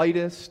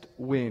slightest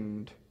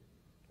wind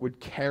would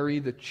carry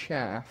the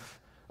chaff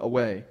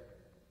away.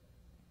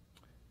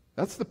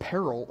 That's the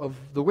peril of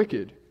the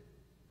wicked.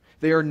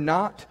 They are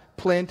not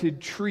planted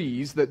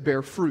trees that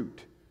bear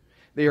fruit.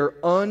 They are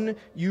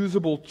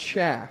unusable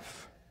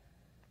chaff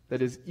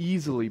that is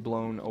easily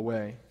blown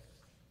away.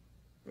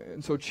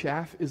 And so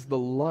chaff is the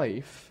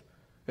life,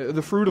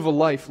 the fruit of a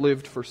life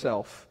lived for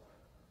self.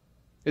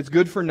 It's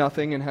good for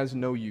nothing and has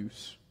no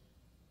use.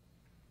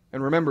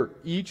 And remember,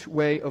 each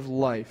way of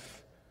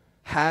life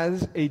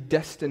has a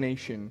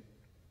destination.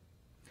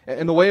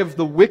 And the way of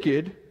the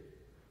wicked,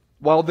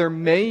 while there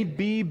may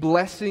be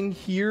blessing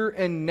here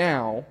and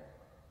now,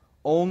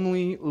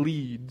 only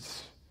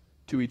leads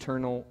to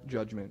eternal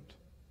judgment.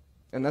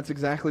 And that's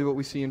exactly what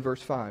we see in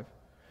verse 5.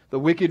 The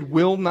wicked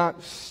will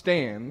not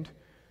stand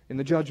in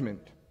the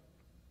judgment.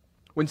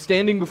 When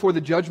standing before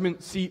the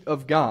judgment seat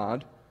of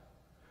God,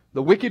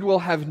 the wicked will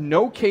have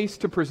no case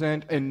to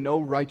present and no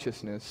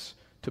righteousness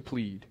to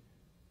plead.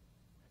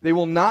 They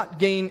will not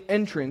gain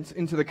entrance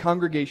into the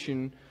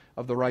congregation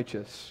of the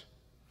righteous.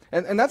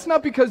 And that's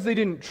not because they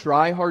didn't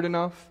try hard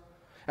enough.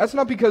 That's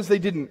not because they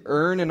didn't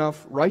earn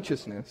enough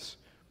righteousness.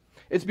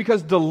 It's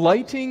because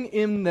delighting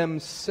in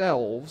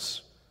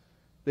themselves,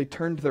 they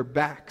turned their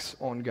backs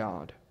on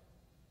God.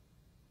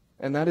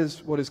 And that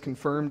is what is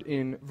confirmed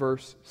in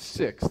verse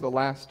 6, the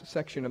last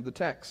section of the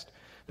text.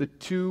 The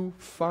two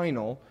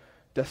final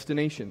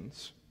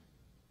destinations.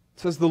 It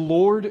says, "The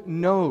Lord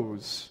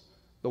knows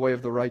the way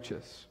of the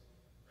righteous."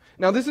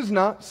 Now, this is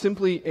not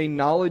simply a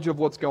knowledge of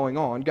what's going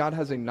on. God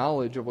has a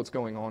knowledge of what's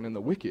going on in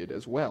the wicked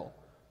as well.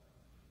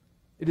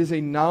 It is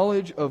a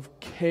knowledge of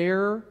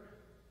care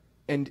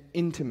and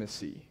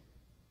intimacy.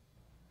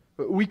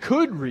 We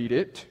could read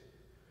it,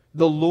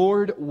 "The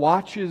Lord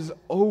watches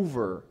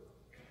over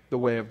the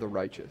way of the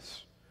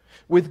righteous."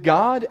 With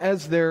God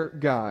as their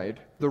guide,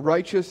 the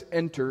righteous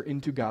enter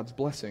into God's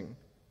blessing.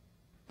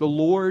 The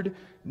Lord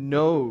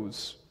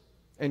knows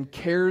and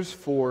cares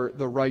for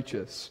the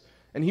righteous,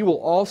 and He will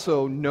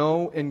also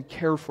know and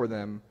care for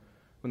them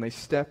when they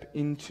step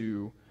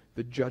into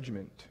the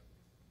judgment.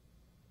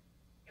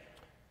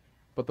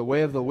 But the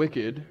way of the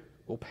wicked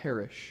will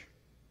perish.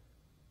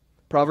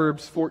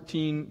 Proverbs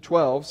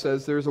 14:12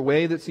 says, "There is a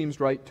way that seems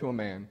right to a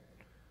man,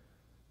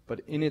 but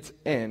in its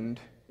end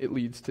it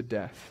leads to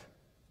death."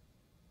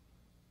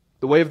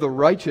 The way of the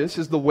righteous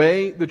is the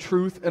way, the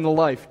truth, and the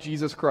life,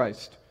 Jesus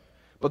Christ.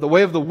 But the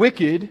way of the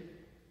wicked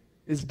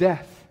is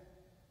death.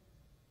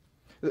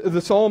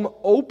 The psalm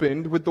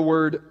opened with the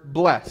word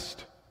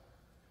blessed,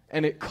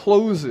 and it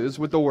closes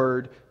with the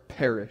word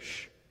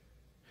perish.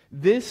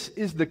 This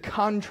is the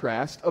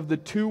contrast of the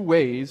two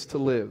ways to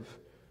live.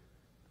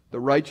 The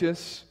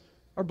righteous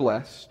are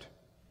blessed,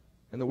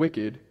 and the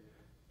wicked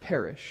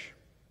perish.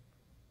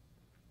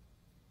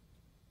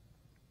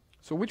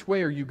 So which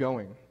way are you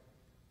going?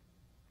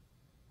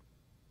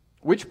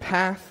 Which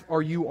path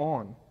are you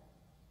on?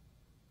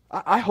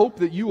 I hope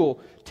that you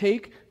will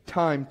take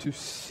time to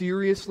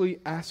seriously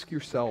ask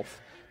yourself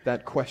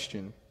that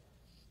question.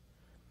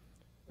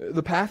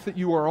 The path that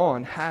you are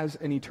on has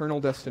an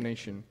eternal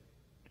destination,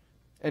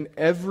 and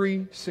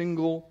every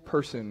single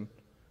person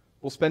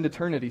will spend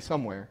eternity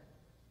somewhere,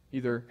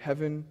 either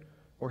heaven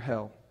or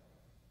hell.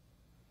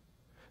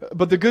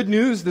 But the good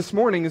news this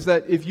morning is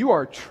that if you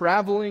are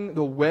traveling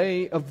the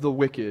way of the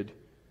wicked,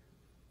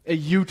 a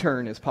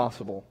U-turn is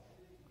possible.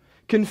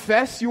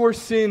 Confess your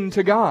sin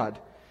to God.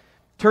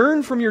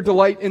 Turn from your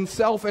delight in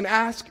self and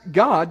ask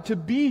God to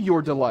be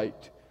your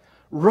delight.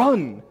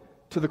 Run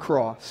to the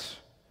cross.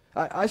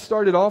 I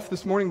started off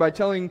this morning by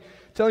telling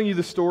you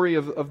the story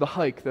of the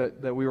hike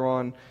that we were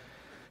on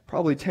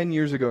probably 10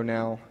 years ago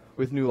now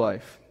with New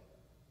Life.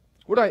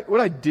 What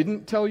I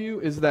didn't tell you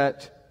is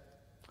that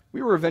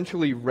we were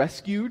eventually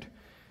rescued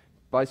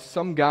by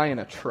some guy in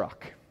a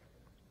truck.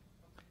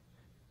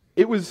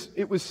 It was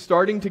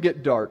starting to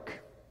get dark.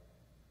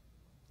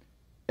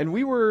 And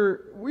we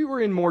were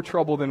in more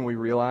trouble than we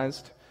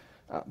realized,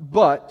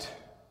 but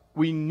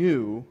we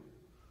knew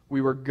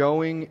we were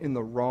going in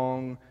the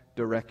wrong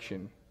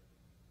direction.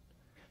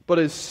 But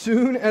as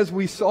soon as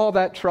we saw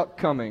that truck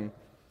coming,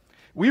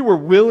 we were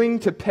willing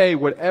to pay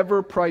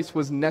whatever price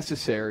was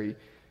necessary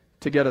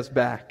to get us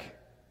back.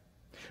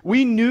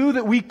 We knew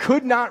that we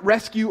could not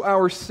rescue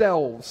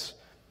ourselves,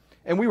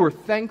 and we were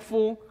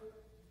thankful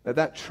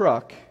that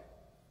truck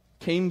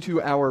came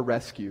to our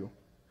rescue.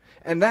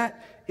 And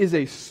that is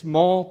a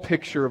small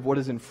picture of what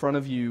is in front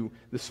of you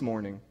this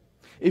morning.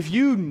 If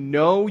you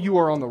know you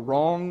are on the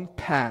wrong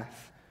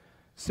path,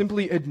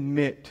 simply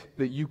admit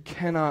that you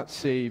cannot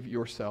save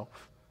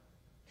yourself.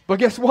 But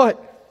guess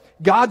what?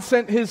 God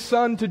sent His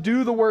Son to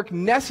do the work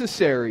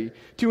necessary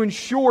to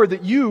ensure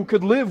that you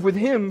could live with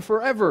Him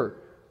forever.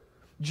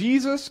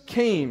 Jesus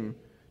came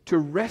to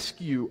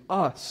rescue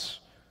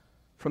us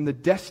from the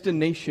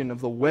destination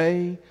of the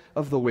way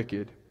of the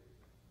wicked.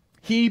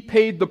 He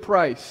paid the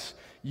price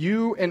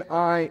you and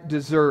I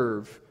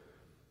deserve,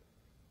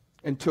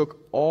 and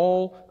took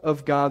all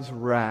of God's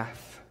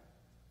wrath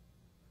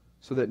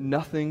so that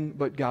nothing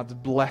but God's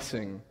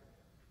blessing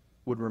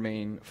would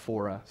remain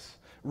for us.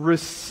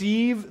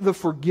 Receive the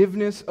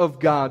forgiveness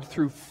of God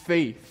through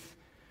faith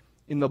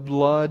in the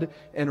blood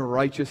and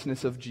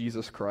righteousness of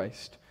Jesus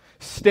Christ.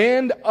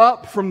 Stand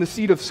up from the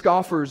seat of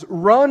scoffers.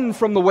 Run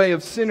from the way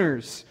of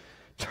sinners.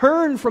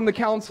 Turn from the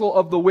counsel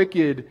of the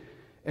wicked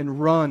and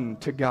run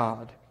to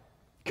God.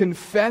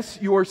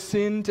 Confess your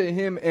sin to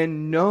Him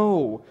and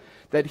know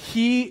that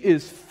He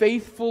is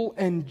faithful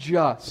and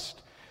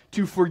just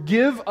to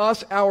forgive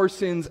us our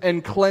sins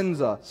and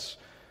cleanse us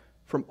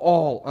from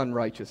all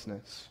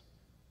unrighteousness.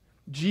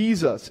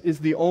 Jesus is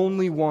the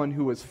only one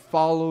who has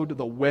followed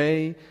the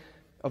way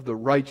of the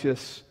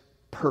righteous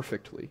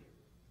perfectly.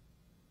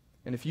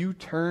 And if you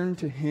turn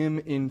to Him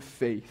in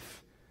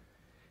faith,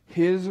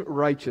 His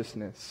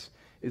righteousness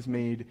is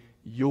made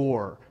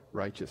your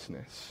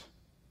righteousness.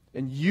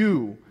 And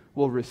you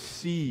will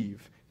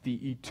receive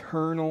the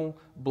eternal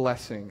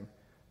blessing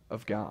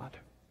of God.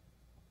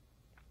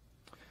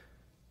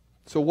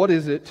 So what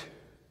is it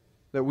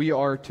that we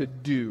are to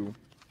do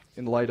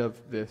in light of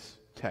this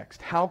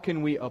text? How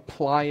can we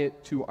apply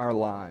it to our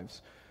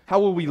lives? How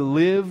will we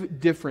live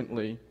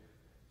differently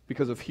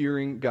because of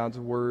hearing God's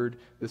word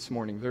this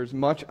morning? There's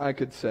much I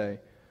could say.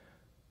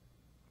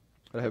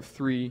 I have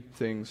three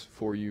things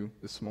for you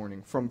this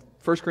morning. From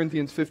 1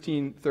 Corinthians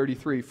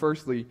 15:33,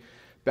 firstly,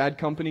 bad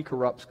company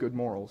corrupts good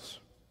morals.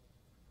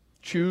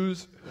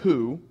 Choose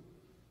who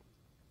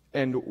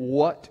and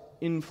what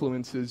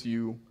influences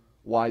you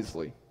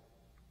wisely.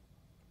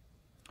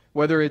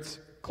 Whether it's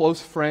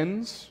close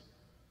friends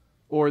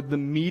or the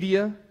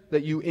media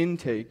that you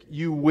intake,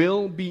 you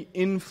will be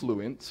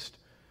influenced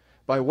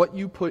by what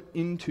you put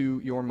into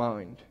your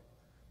mind.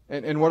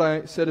 And what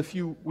I said a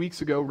few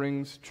weeks ago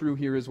rings true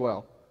here as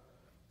well.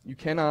 You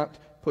cannot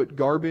put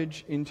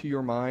garbage into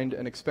your mind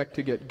and expect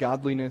to get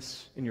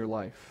godliness in your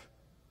life.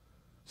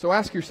 So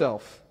ask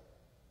yourself,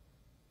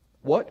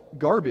 what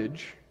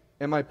garbage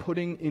am I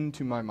putting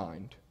into my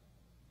mind?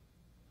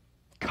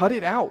 Cut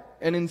it out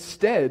and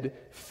instead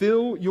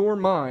fill your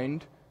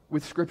mind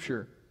with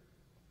Scripture.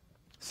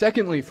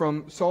 Secondly,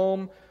 from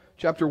Psalm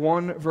chapter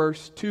 1,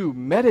 verse 2,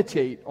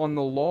 meditate on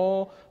the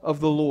law of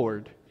the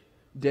Lord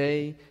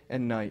day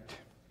and night.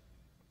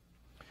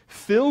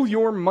 Fill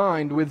your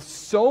mind with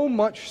so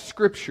much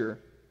Scripture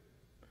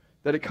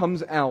that it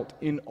comes out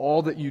in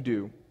all that you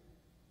do.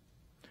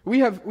 We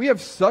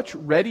have such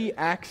ready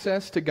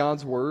access to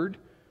God's Word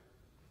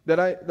that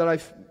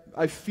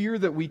I fear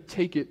that we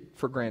take it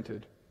for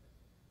granted.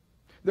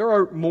 There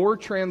are more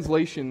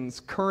translations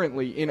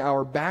currently in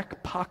our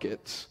back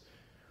pockets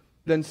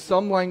than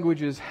some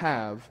languages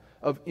have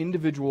of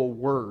individual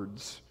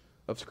words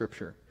of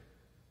Scripture.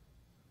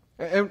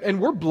 And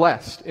we're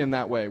blessed in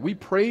that way. We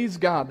praise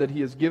God that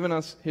He has given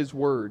us His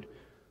Word.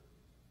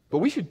 But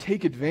we should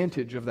take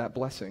advantage of that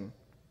blessing.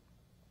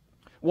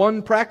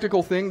 One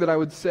practical thing that I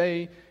would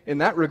say in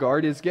that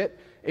regard is get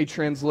a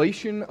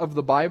translation of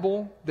the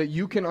Bible that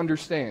you can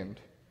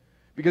understand.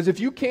 Because if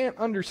you can't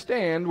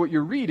understand what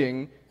you're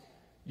reading,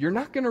 you're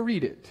not going to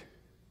read it.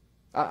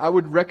 I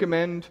would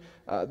recommend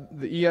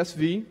the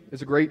ESV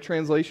is a great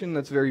translation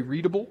that's very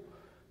readable.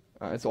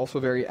 It's also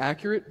very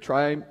accurate.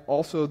 Try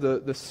also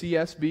the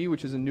CSB,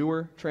 which is a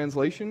newer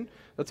translation.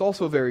 That's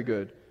also very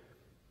good.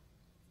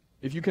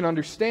 If you can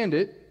understand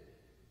it,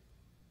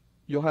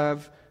 you'll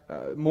have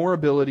more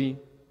ability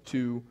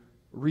to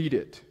read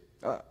it.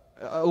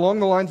 Along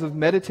the lines of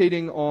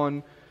meditating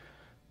on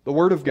the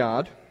Word of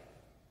God,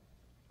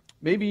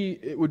 maybe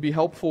it would be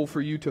helpful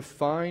for you to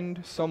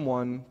find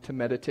someone to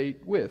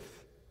meditate with.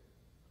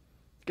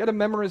 Get a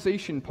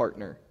memorization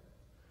partner.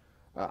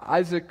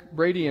 Isaac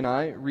Brady and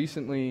I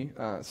recently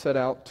set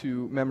out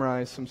to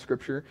memorize some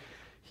Scripture.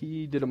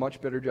 He did a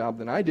much better job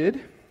than I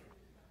did.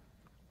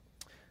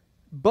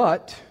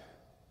 But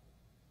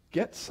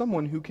get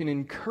someone who can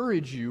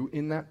encourage you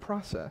in that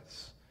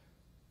process.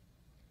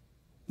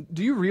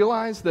 Do you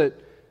realize that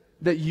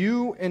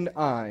you and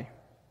I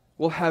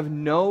will have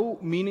no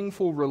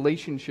meaningful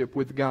relationship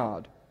with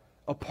God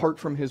apart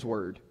from His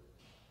Word?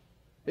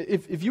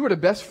 If you had a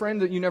best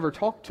friend that you never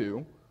talked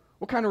to,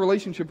 what kind of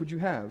relationship would you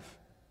have?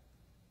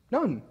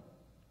 None.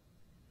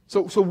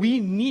 So we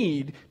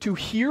need to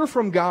hear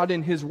from God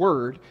in His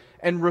Word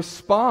and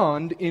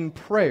respond in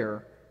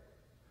prayer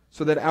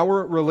so that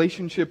our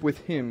relationship with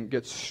Him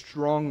gets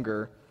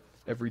stronger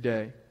every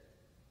day.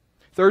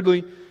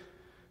 Thirdly,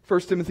 1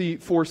 Timothy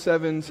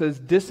 4:7 says,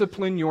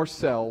 discipline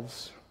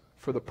yourselves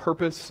for the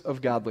purpose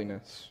of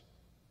godliness.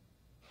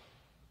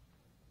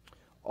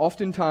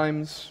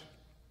 Oftentimes,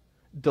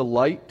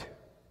 delight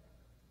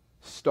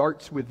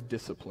starts with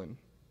discipline.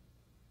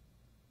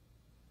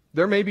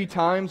 There may be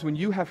times when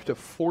you have to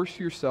force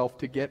yourself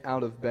to get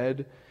out of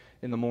bed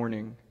in the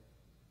morning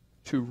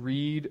to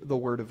read the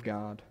Word of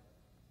God.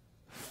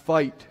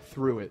 Fight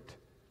through it.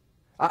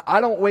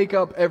 I don't wake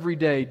up every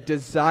day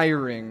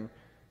desiring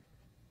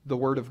the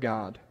Word of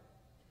God.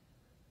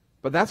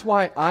 But that's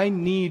why I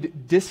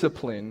need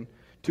discipline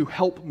to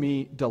help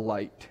me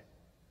delight.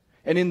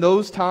 And in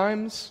those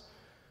times,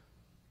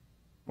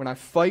 when I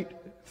fight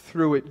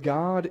through it,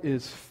 God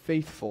is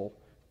faithful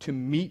to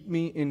meet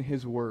me in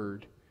His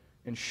Word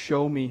and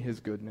show me His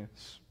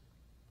goodness.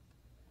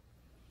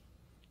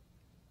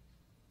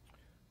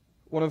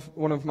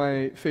 One of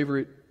my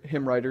favorite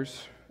hymn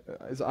writers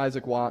is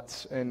Isaac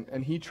Watts,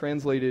 and he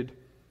translated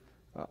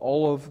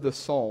all of the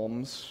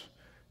Psalms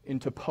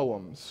into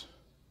poems.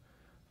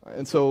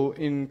 And so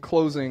in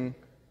closing,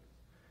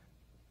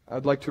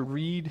 I'd like to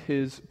read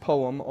his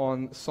poem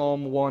on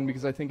Psalm 1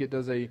 because I think it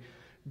does a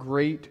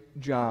great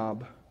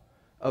job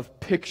of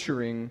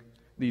picturing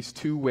these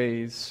two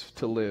ways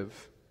to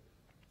live.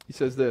 He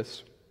says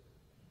this: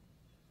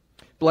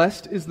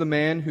 blessed is the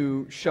man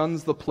who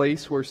shuns the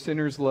place where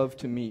sinners love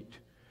to meet,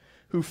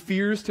 who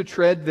fears to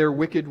tread their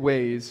wicked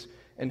ways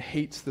and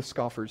hates the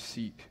scoffer's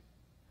seat.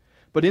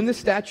 But in the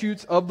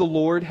statutes of the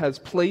Lord has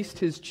placed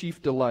his chief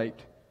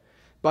delight.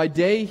 By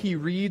day he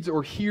reads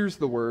or hears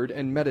the word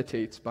and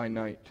meditates by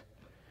night.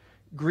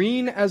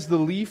 Green as the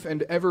leaf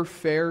and ever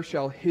fair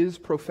shall his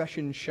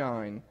profession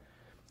shine,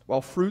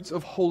 while fruits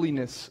of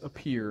holiness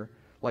appear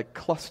like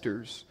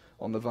clusters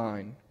on the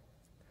vine.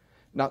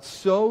 Not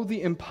so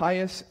the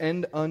impious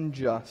and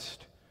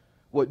unjust,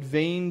 what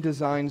vain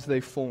designs they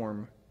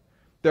form.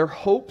 Their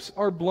hopes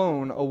are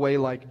blown away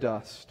like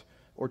dust,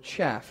 or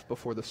chaff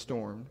before the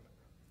storm.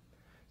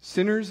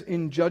 Sinners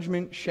in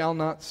judgment shall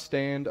not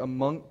stand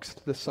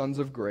amongst the sons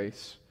of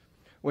grace,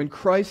 when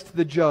Christ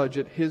the judge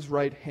at his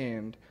right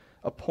hand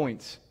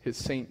appoints his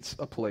saints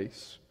a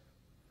place.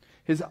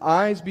 His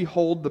eyes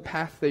behold the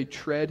path they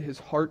tread, his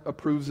heart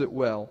approves it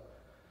well.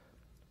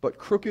 But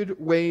crooked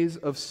ways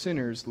of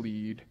sinners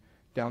lead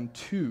down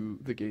to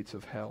the gates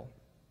of hell.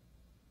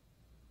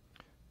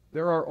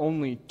 There are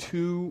only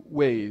two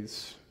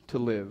ways to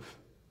live: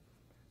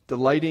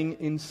 delighting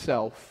in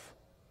self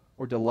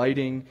or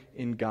delighting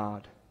in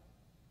God.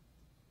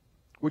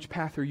 Which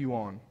path are you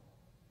on?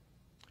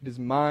 It is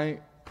my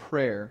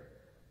prayer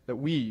that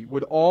we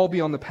would all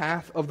be on the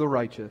path of the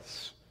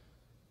righteous,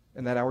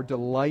 and that our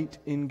delight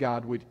in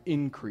God would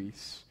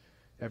increase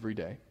every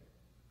day.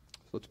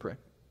 So let's pray.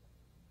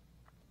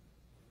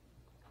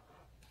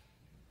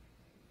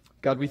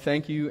 God, we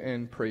thank you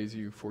and praise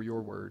you for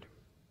your word.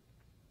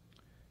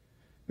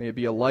 May it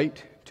be a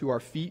light to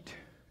our feet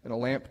and a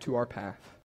lamp to our path.